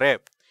ಕೊಡ್ತಾರೆ.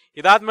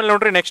 ಇದಾದ್ಮೇಲೆ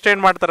ನೋಡ್ರಿ ನೆಕ್ಸ್ಟ್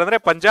ಏನ್ ಮಾಡ್ತಾರೆ ಅಂದ್ರೆ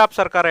ಪಂಜಾಬ್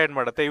ಸರ್ಕಾರ ಏನ್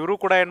ಮಾಡುತ್ತೆ ಇವರು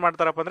ಕೂಡ ಏನ್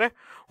ಮಾಡ್ತಾರಪ್ಪ ಅಂದ್ರೆ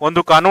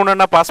ಒಂದು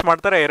ಕಾನೂನನ್ನ ಪಾಸ್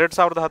ಮಾಡ್ತಾರೆ.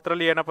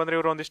 2010ರಲ್ಲಿ ಏನಪ್ಪ ಅಂದ್ರೆ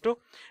ಇವರು ಒಂದಿಷ್ಟು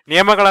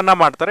ನಿಯಮಗಳನ್ನ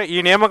ಮಾಡ್ತಾರೆ. ಈ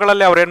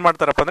ನಿಯಮಗಳಲ್ಲಿ ಅವ್ರು ಏನ್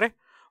ಮಾಡ್ತಾರಪ್ಪ ಅಂದ್ರೆ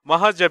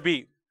ಮಹಜಬಿ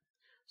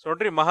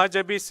ನೋಡ್ರಿ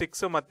ಮಹಜಬಿ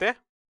 6 ಮತ್ತೆ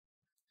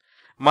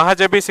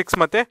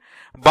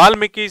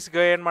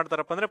ಬಾಲ್ಮೀಕಿಸ್ಗೆ ಏನ್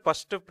ಮಾಡ್ತಾರಪ್ಪ ಅಂದ್ರೆ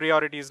ಫಸ್ಟ್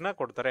ಪ್ರಿಯಾರಿಟೀಸ್ ನ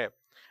ಕೊಡ್ತಾರೆ.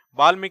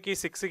 ಬಾಲ್ಮೀಕಿ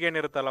 6ಗೆ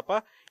ಏನಿರುತ್ತಲ್ಲಪ್ಪ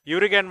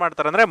ಇವ್ರಿಗೆ ಏನ್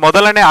ಮಾಡ್ತಾರೆ ಅಂದ್ರೆ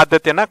ಮೊದಲನೇ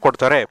ಆದ್ಯತೆಯನ್ನ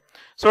ಕೊಡ್ತಾರೆ.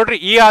 ಸೊ ನೋಡ್ರಿ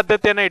ಈ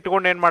ಆದ್ಯತೆಯನ್ನ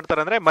ಇಟ್ಕೊಂಡು ಏನ್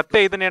ಮಾಡ್ತಾರೆ ಅಂದ್ರೆ ಮತ್ತೆ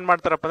ಇದನ್ನ ಏನ್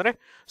ಮಾಡ್ತಾರಪ್ಪ ಅಂದ್ರೆ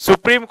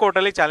ಸುಪ್ರೀಂ ಕೋರ್ಟ್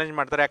ಅಲ್ಲಿ ಚಾಲೆಂಜ್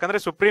ಮಾಡ್ತಾರೆ. ಯಾಕಂದ್ರೆ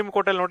ಸುಪ್ರೀಂ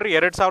ಕೋರ್ಟ್ ಅಲ್ಲಿ ನೋಡ್ರಿ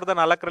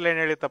 2004ರಲ್ಲಿ ಏನ್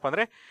ಹೇಳಿತ್ತಪ್ಪ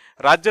ಅಂದ್ರೆ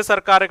ರಾಜ್ಯ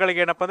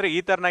ಸರ್ಕಾರಗಳಿಗೆ ಏನಪ್ಪ ಅಂದ್ರೆ ಈ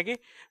ತರನಾಗಿ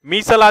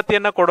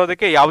ಮೀಸಲಾತಿಯನ್ನ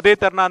ಕೊಡೋದಕ್ಕೆ ಯಾವುದೇ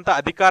ತರನ ಅಂತ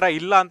ಅಧಿಕಾರ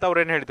ಇಲ್ಲ ಅಂತ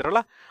ಅವ್ರು ಏನ್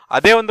ಹೇಳ್ತಿರಲ್ಲ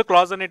ಅದೇ ಒಂದು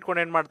ಕ್ಲಾಸ್ ಅನ್ನ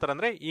ಇಟ್ಕೊಂಡು ಏನ್ ಮಾಡ್ತಾರೆ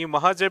ಅಂದ್ರೆ ಈ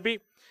ಮಹಜಬಿ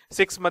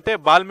 6 ಮತ್ತೆ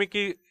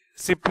ಬಾಲ್ಮೀಕಿ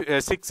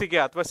 6ಗೆ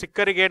ಅಥವಾ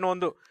ಸಿಕ್ಕರಿಗೆ ಏನು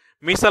ಒಂದು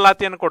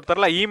ಮೀಸಲಾತಿಯನ್ನು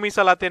ಕೊಡ್ತಾರಲ್ಲ ಈ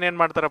ಮೀಸಲಾತಿಯನ್ನು ಏನ್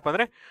ಮಾಡ್ತಾರಪ್ಪ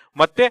ಅಂದ್ರೆ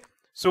ಮತ್ತೆ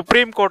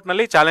ಸುಪ್ರೀಂ ಕೋರ್ಟ್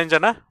ನಲ್ಲಿ ಚಾಲೆಂಜ್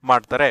ಅನ್ನ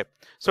ಮಾಡ್ತಾರೆ.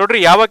 ಸೊ ನೋಡ್ರಿ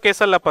ಯಾವ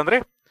ಕೇಸಲ್ಲಪ್ಪ ಅಂದ್ರೆ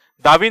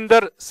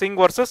ದಾವಿಂದರ್ Singh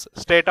versus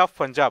state of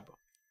Punjab.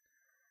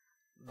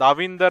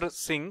 ದಾವಿಂದರ್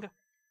Singh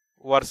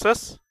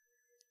versus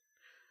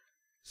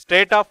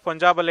state of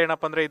Punjab ಅಲ್ಲಿ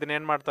ಏನಪ್ಪ ಅಂದ್ರೆ ಇದನ್ನ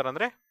ಏನ್ ಮಾಡ್ತಾರೆ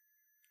ಅಂದ್ರೆ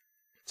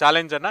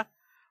ಚಾಲೆಂಜ್ ಅನ್ನ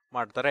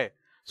ಮಾಡ್ತಾರೆ.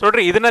 ಸೊ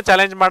ನೋಡ್ರಿ ಇದನ್ನ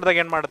ಚಾಲೆಂಜ್ ಮಾಡಿದಾಗ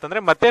ಏನ್ ಮಾಡುತ್ತೆ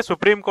ಅಂದ್ರೆ ಮತ್ತೆ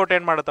ಸುಪ್ರೀಂ ಕೋರ್ಟ್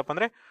ಏನ್ ಮಾಡುತ್ತಪ್ಪ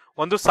ಅಂದ್ರೆ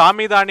ಒಂದು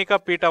ಸಾಂವಿಧಾನಿಕ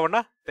ಪೀಠವನ್ನ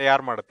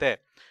ತಯಾರು ಮಾಡುತ್ತೆ.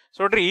 ಸೊ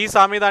ನೋಡ್ರಿ ಈ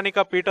ಸಾಂವಿಧಾನಿಕ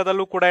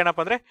ಪೀಠದಲ್ಲೂ ಕೂಡ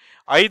ಏನಪ್ಪ ಅಂದ್ರೆ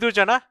 5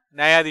 ಜನ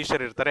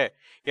ನ್ಯಾಯಾಧೀಶರು ಇರ್ತಾರೆ.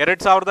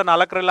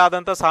 2004ರಲ್ಲಿ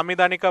ಆದಂತ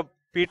ಸಾಂವಿಧಾನಿಕ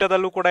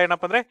ಪೀಠದಲ್ಲೂ ಕೂಡ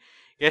ಏನಪ್ಪ ಅಂದ್ರೆ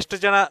ಎಷ್ಟು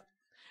ಜನ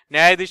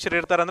ನ್ಯಾಯಾಧೀಶರು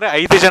ಇರ್ತಾರೆ ಅಂದ್ರೆ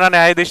 5 ಜನ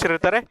ನ್ಯಾಯಾಧೀಶರು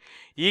ಇರ್ತಾರೆ.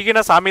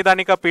 ಈಗಿನ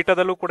ಸಾಂವಿಧಾನಿಕ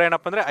ಪೀಠದಲ್ಲೂ ಕೂಡ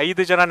ಏನಪ್ಪ ಅಂದ್ರೆ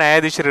 5 ಜನ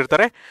ನ್ಯಾಯಾಧೀಶರು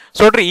ಇರ್ತಾರೆ.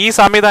 ಸೊ ನೋಡ್ರಿ ಈ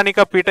ಸಾಂವಿಧಾನಿಕ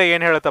ಪೀಠ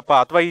ಏನ್ ಹೇಳುತ್ತಪ್ಪ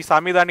ಅಥವಾ ಈ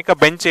ಸಾಂವಿಧಾನಿಕ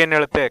ಬೆಂಚ್ ಏನ್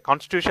ಹೇಳುತ್ತೆ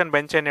ಕಾನ್ಸ್ಟಿಟ್ಯೂಷನ್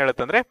ಬೆಂಚ್ ಏನ್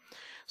ಹೇಳುತ್ತೆ ಅಂದ್ರೆ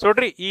ಸೊ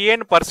ನೋಡ್ರಿ ಈ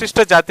ಏನ್ ಪರಿಶಿಷ್ಟ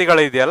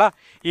ಜಾತಿಗಳಿದೆಯಲ್ಲ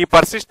ಈ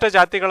ಪರಿಶಿಷ್ಟ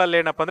ಜಾತಿಗಳಲ್ಲಿ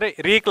ಏನಪ್ಪ ಅಂದ್ರೆ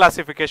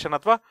ರೀಕ್ಲಾಸಿಫಿಕೇಶನ್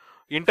ಅಥವಾ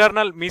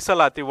ಇಂಟರ್ನಲ್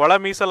ಮೀಸಲಾತಿ ಒಳ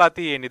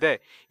ಮೀಸಲಾತಿ ಏನಿದೆ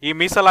ಈ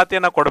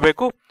ಮೀಸಲಾತಿಯನ್ನ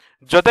ಕೊಡಬೇಕು.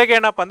 ಜೊತೆಗೆ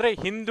ಏನಪ್ಪ ಅಂದ್ರೆ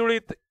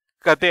ಹಿಂದುಳಿದ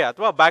ಕತೆ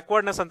ಅಥವಾ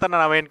ಬ್ಯಾಕ್ವರ್ಡ್ನೆಸ್ ಅಂತ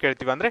ನಾವೇನ್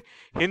ಕೇಳ್ತೀವಿ ಅಂದ್ರೆ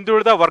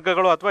ಹಿಂದುಳಿದ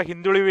ವರ್ಗಗಳು ಅಥವಾ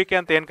ಹಿಂದುಳಿಯುವಿಕೆ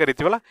ಅಂತ ಏನ್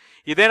ಕರಿತೀವಲ್ಲ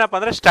ಇದೇನಪ್ಪ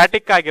ಅಂದ್ರೆ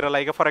ಸ್ಟ್ಯಾಟಿಕ್ ಆಗಿರಲ್ಲ.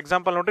 ಈಗ ಫಾರ್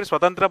ಎಕ್ಸಾಂಪಲ್ ನೋಡ್ರಿ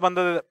ಸ್ವತಂತ್ರ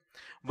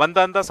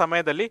ಬಂದಂಥ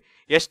ಸಮಯದಲ್ಲಿ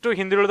ಎಷ್ಟು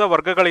ಹಿಂದುಳಿದ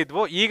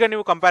ವರ್ಗಗಳಿದ್ವೋ ಈಗ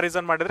ನೀವು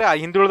ಕಂಪ್ಯಾರಿಸನ್ ಮಾಡಿದ್ರೆ ಆ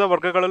ಹಿಂದುಳಿದ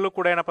ವರ್ಗಗಳಲ್ಲೂ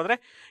ಕೂಡ ಏನಪ್ಪ ಅಂದ್ರೆ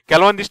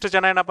ಕೆಲವೊಂದಿಷ್ಟು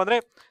ಜನ ಏನಪ್ಪ ಅಂದ್ರೆ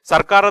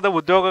ಸರ್ಕಾರದ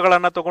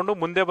ಉದ್ಯೋಗಗಳನ್ನ ತಗೊಂಡು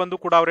ಮುಂದೆ ಬಂದು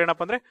ಕೂಡ ಅವ್ರು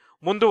ಏನಪ್ಪ ಅಂದ್ರೆ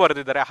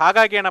ಮುಂದುವರೆದಿದ್ದಾರೆ.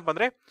 ಹಾಗಾಗಿ ಏನಪ್ಪ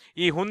ಅಂದ್ರೆ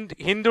ಈ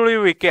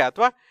ಹಿಂದುಳಿಯುವಿಕೆ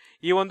ಅಥವಾ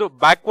ಈ ಒಂದು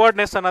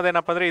ಬ್ಯಾಕ್ವರ್ಡ್ನೆಸ್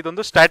ಅನ್ನೋದೇನಪ್ಪ ಅಂದ್ರೆ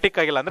ಇದೊಂದು ಸ್ಟ್ಯಾಟಿಕ್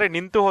ಆಗಿಲ್ಲ, ಅಂದ್ರೆ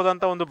ನಿಂತು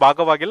ಹೋದಂತ ಒಂದು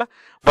ಭಾಗವಾಗಿಲ್ಲ,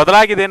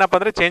 ಬದಲಾಗಿದೆ ಏನಪ್ಪ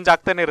ಅಂದ್ರೆ ಚೇಂಜ್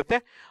ಆಗ್ತಾನೆ ಇರುತ್ತೆ.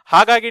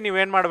 ಹಾಗಾಗಿ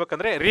ನೀವೇನ್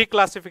ಮಾಡ್ಬೇಕಂದ್ರೆ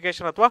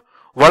ರೀಕ್ಲಾಸಿಫಿಕೇಶನ್ ಅಥವಾ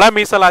ಒಳ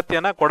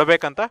ಮೀಸಲಾತಿಯನ್ನ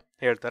ಕೊಡಬೇಕಂತ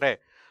ಹೇಳ್ತಾರೆ.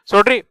 ಸೊ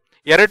ನೋಡ್ರಿ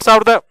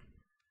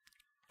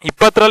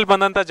 2020ರಲ್ಲಿ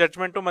ಬಂದಂತ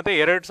ಜಡ್ಜ್ಮೆಂಟು ಮತ್ತೆ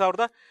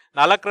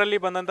 2004ರಲ್ಲಿ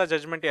ಬಂದಂತ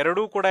ಜಡ್ಜ್ಮೆಂಟ್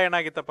ಎರಡೂ ಕೂಡ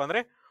ಏನಾಗಿತ್ತಪ್ಪ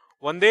ಅಂದ್ರೆ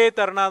ಒಂದೇ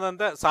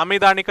ತರನಾದಂತ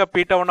ಸಾಂವಿಧಾನಿಕ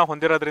ಪೀಠವನ್ನ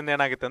ಹೊಂದಿರೋದ್ರಿಂದ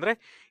ಏನಾಗಿತ್ತು ಅಂದ್ರೆ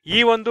ಈ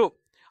ಒಂದು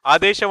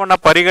ಆದೇಶವನ್ನ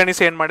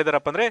ಪರಿಗಣಿಸಿ ಏನ್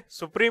ಮಾಡಿದಾರಪ್ಪ ಅಂದ್ರೆ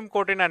ಸುಪ್ರೀಂ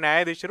ಕೋರ್ಟಿನ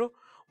ನ್ಯಾಯಾಧೀಶರು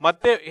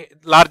ಮತ್ತೆ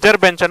ಲಾರ್ಜರ್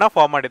ಬೆಂಚ್ ಅನ್ನ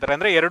ಫಾರ್ಮ್ ಮಾಡಿದ್ದಾರೆ.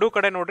 ಅಂದ್ರೆ ಎರಡೂ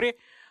ಕಡೆ ನೋಡ್ರಿ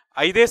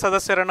 5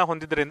 ಸದಸ್ಯರನ್ನ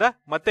ಹೊಂದಿದ್ರಿಂದ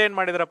ಮತ್ತೆ ಏನ್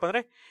ಮಾಡಿದಾರಪ್ಪ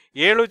ಅಂದ್ರೆ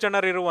 7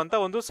 ಜನರಿರುವಂತ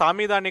ಒಂದು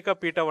ಸಾಂವಿಧಾನಿಕ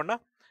ಪೀಠವನ್ನ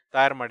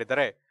ತಯಾರು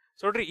ಮಾಡಿದ್ದಾರೆ.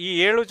 ಸೊ ನೋಡ್ರಿ ಈ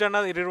 7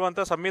 ಜನ ಇರುವಂತ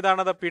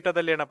ಸಂವಿಧಾನದ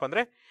ಪೀಠದಲ್ಲಿ ಏನಪ್ಪ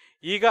ಅಂದ್ರೆ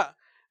ಈಗ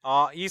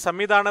ಈ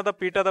ಸಂವಿಧಾನದ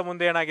ಪೀಠದ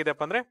ಮುಂದೆ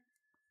ಏನಾಗಿದೆಪ್ಪ ಅಂದ್ರೆ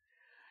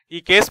ಈ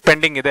ಕೇಸ್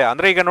ಪೆಂಡಿಂಗ್ ಇದೆ.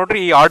 ಅಂದ್ರೆ ಈಗ ನೋಡ್ರಿ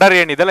ಈ ಆರ್ಡರ್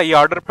ಏನಿದೆಲ್ಲ ಈ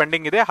ಆರ್ಡರ್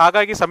ಪೆಂಡಿಂಗ್ ಇದೆ.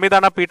 ಹಾಗಾಗಿ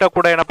ಸಂವಿಧಾನ ಪೀಠ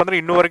ಕೂಡ ಏನಪ್ಪ ಅಂದ್ರೆ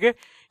ಇನ್ನೂವರೆಗೆ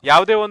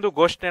ಯಾವುದೇ ಒಂದು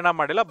ಘೋಷಣೆಯನ್ನ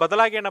ಮಾಡಿಲ್ಲ.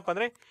 ಬದಲಾಗಿ ಏನಪ್ಪ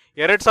ಅಂದ್ರೆ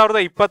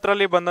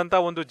 2020ರಲ್ಲಿ ಬಂದಂತ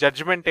ಒಂದು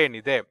ಜಡ್ಜ್ಮೆಂಟ್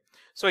ಏನಿದೆ,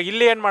 ಸೊ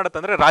ಇಲ್ಲಿ ಏನ್ ಮಾಡುತ್ತೆ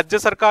ಅಂದ್ರೆ ರಾಜ್ಯ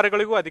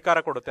ಸರ್ಕಾರಗಳಿಗೂ ಅಧಿಕಾರ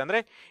ಕೊಡುತ್ತೆ.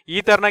 ಅಂದ್ರೆ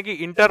ಈ ತರನಾಗಿ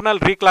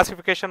ಇಂಟರ್ನಲ್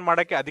ರೀಕ್ಲಾಸಿಫಿಕೇಶನ್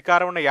ಮಾಡಕ್ಕೆ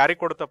ಅಧಿಕಾರವನ್ನ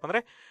ಯಾರಿಗೆ ಕೊಡುತ್ತಪ್ಪ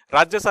ಅಂದ್ರೆ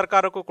ರಾಜ್ಯ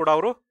ಸರ್ಕಾರಕ್ಕೂ ಕೂಡ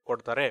ಅವರು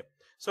ಕೊಡ್ತಾರೆ.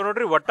 ಸೊ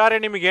ನೋಡ್ರಿ ಒಟ್ಟಾರೆ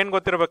ನಿಮಗೆ ಏನ್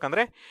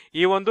ಗೊತ್ತಿರಬೇಕಂದ್ರೆ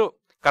ಈ ಒಂದು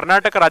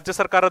ಕರ್ನಾಟಕ ರಾಜ್ಯ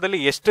ಸರ್ಕಾರದಲ್ಲಿ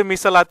ಎಷ್ಟು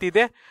ಮೀಸಲಾತಿ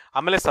ಇದೆ,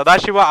 ಆಮೇಲೆ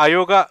ಸದಾಶಿವ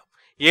ಆಯೋಗ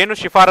ಏನು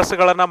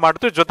ಶಿಫಾರಸುಗಳನ್ನ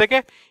ಮಾಡ್ತು, ಜೊತೆಗೆ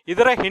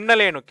ಇದರ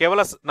ಹಿನ್ನೆಲೆ ಏನು,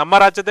 ಕೇವಲ ನಮ್ಮ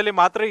ರಾಜ್ಯದಲ್ಲಿ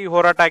ಮಾತ್ರ ಈ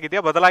ಹೋರಾಟ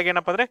ಆಗಿದೆಯಾ, ಬದಲಾಗಿ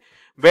ಏನಪ್ಪ ಅಂದ್ರೆ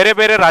ಬೇರೆ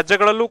ಬೇರೆ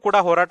ರಾಜ್ಯಗಳಲ್ಲೂ ಕೂಡ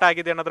ಹೋರಾಟ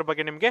ಆಗಿದೆ ಅನ್ನೋದ್ರ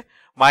ಬಗ್ಗೆ ನಿಮ್ಗೆ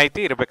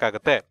ಮಾಹಿತಿ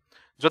ಇರಬೇಕಾಗತ್ತೆ.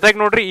 ಜೊತೆಗೆ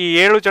ನೋಡ್ರಿ ಈ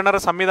 7 ಜನರ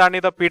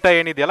ಸಂವಿಧಾನದ ಪೀಠ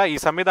ಏನಿದೆಯಲ್ಲ ಈ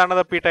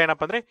ಸಂವಿಧಾನದ ಪೀಠ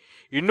ಏನಪ್ಪ ಅಂದ್ರೆ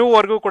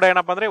ಇನ್ನೂವರೆಗೂ ಕೂಡ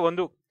ಏನಪ್ಪ ಅಂದ್ರೆ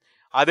ಒಂದು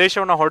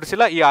ಆದೇಶವನ್ನ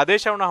ಹೊರಡಿಸಿಲ್ಲ. ಈ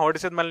ಆದೇಶವನ್ನ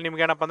ಹೊರಡಿಸಿದ ಮೇಲೆ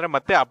ನಿಮ್ಗೆ ಏನಪ್ಪ ಅಂದ್ರೆ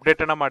ಮತ್ತೆ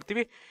ಅಪ್ಡೇಟ್ ಅನ್ನ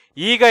ಮಾಡ್ತೀವಿ.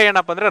 ಈಗ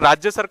ಏನಪ್ಪ ಅಂದ್ರೆ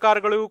ರಾಜ್ಯ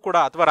ಸರ್ಕಾರಗಳಿಗೂ ಕೂಡ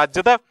ಅಥವಾ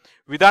ರಾಜ್ಯದ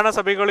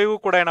ವಿಧಾನಸಭೆಗಳಿಗೂ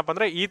ಕೂಡ ಏನಪ್ಪ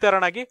ಅಂದ್ರೆ ಈ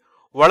ತರನಾಗಿ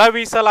ಒಳ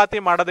ಮೀಸಲಾತಿ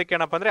ಮಾಡೋದಕ್ಕೆ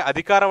ಏನಪ್ಪ ಅಂದ್ರೆ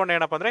ಅಧಿಕಾರವನ್ನ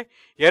ಏನಪ್ಪ ಅಂದ್ರೆ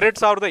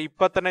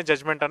 2020ನೇ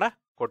ಜಡ್ಜ್ಮೆಂಟ್ ಅನ್ನ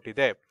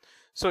ಕೊಟ್ಟಿದೆ.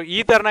 ಸೊ ಈ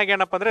ತರನಾಗಿ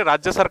ಏನಪ್ಪ ಅಂದ್ರೆ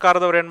ರಾಜ್ಯ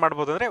ಸರ್ಕಾರದವ್ರು ಏನ್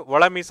ಮಾಡ್ಬೋದು ಅಂದ್ರೆ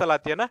ಒಳ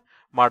ಮೀಸಲಾತಿಯನ್ನ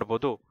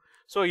ಮಾಡ್ಬೋದು.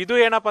 ಸೊ ಇದು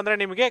ಏನಪ್ಪ ಅಂದ್ರೆ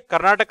ನಿಮಗೆ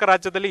ಕರ್ನಾಟಕ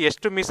ರಾಜ್ಯದಲ್ಲಿ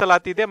ಎಷ್ಟು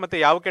ಮೀಸಲಾತಿ ಇದೆ ಮತ್ತೆ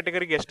ಯಾವ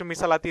ಕ್ಯಾಟಗರಿಗೆ ಎಷ್ಟು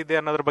ಮೀಸಲಾತಿ ಇದೆ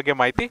ಅನ್ನೋದ್ರ ಬಗ್ಗೆ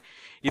ಮಾಹಿತಿ.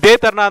 ಇದೇ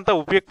ತರನ ಅಂತ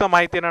ಉಪಯುಕ್ತ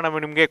ಮಾಹಿತಿಯನ್ನ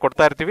ನಾವು ನಿಮ್ಗೆ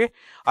ಕೊಡ್ತಾ ಇರ್ತೀವಿ.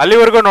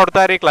 ಅಲ್ಲಿವರೆಗೂ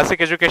ನೋಡ್ತಾ ಇರಿ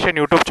classic education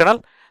YouTube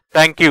channel.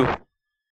 Thank you.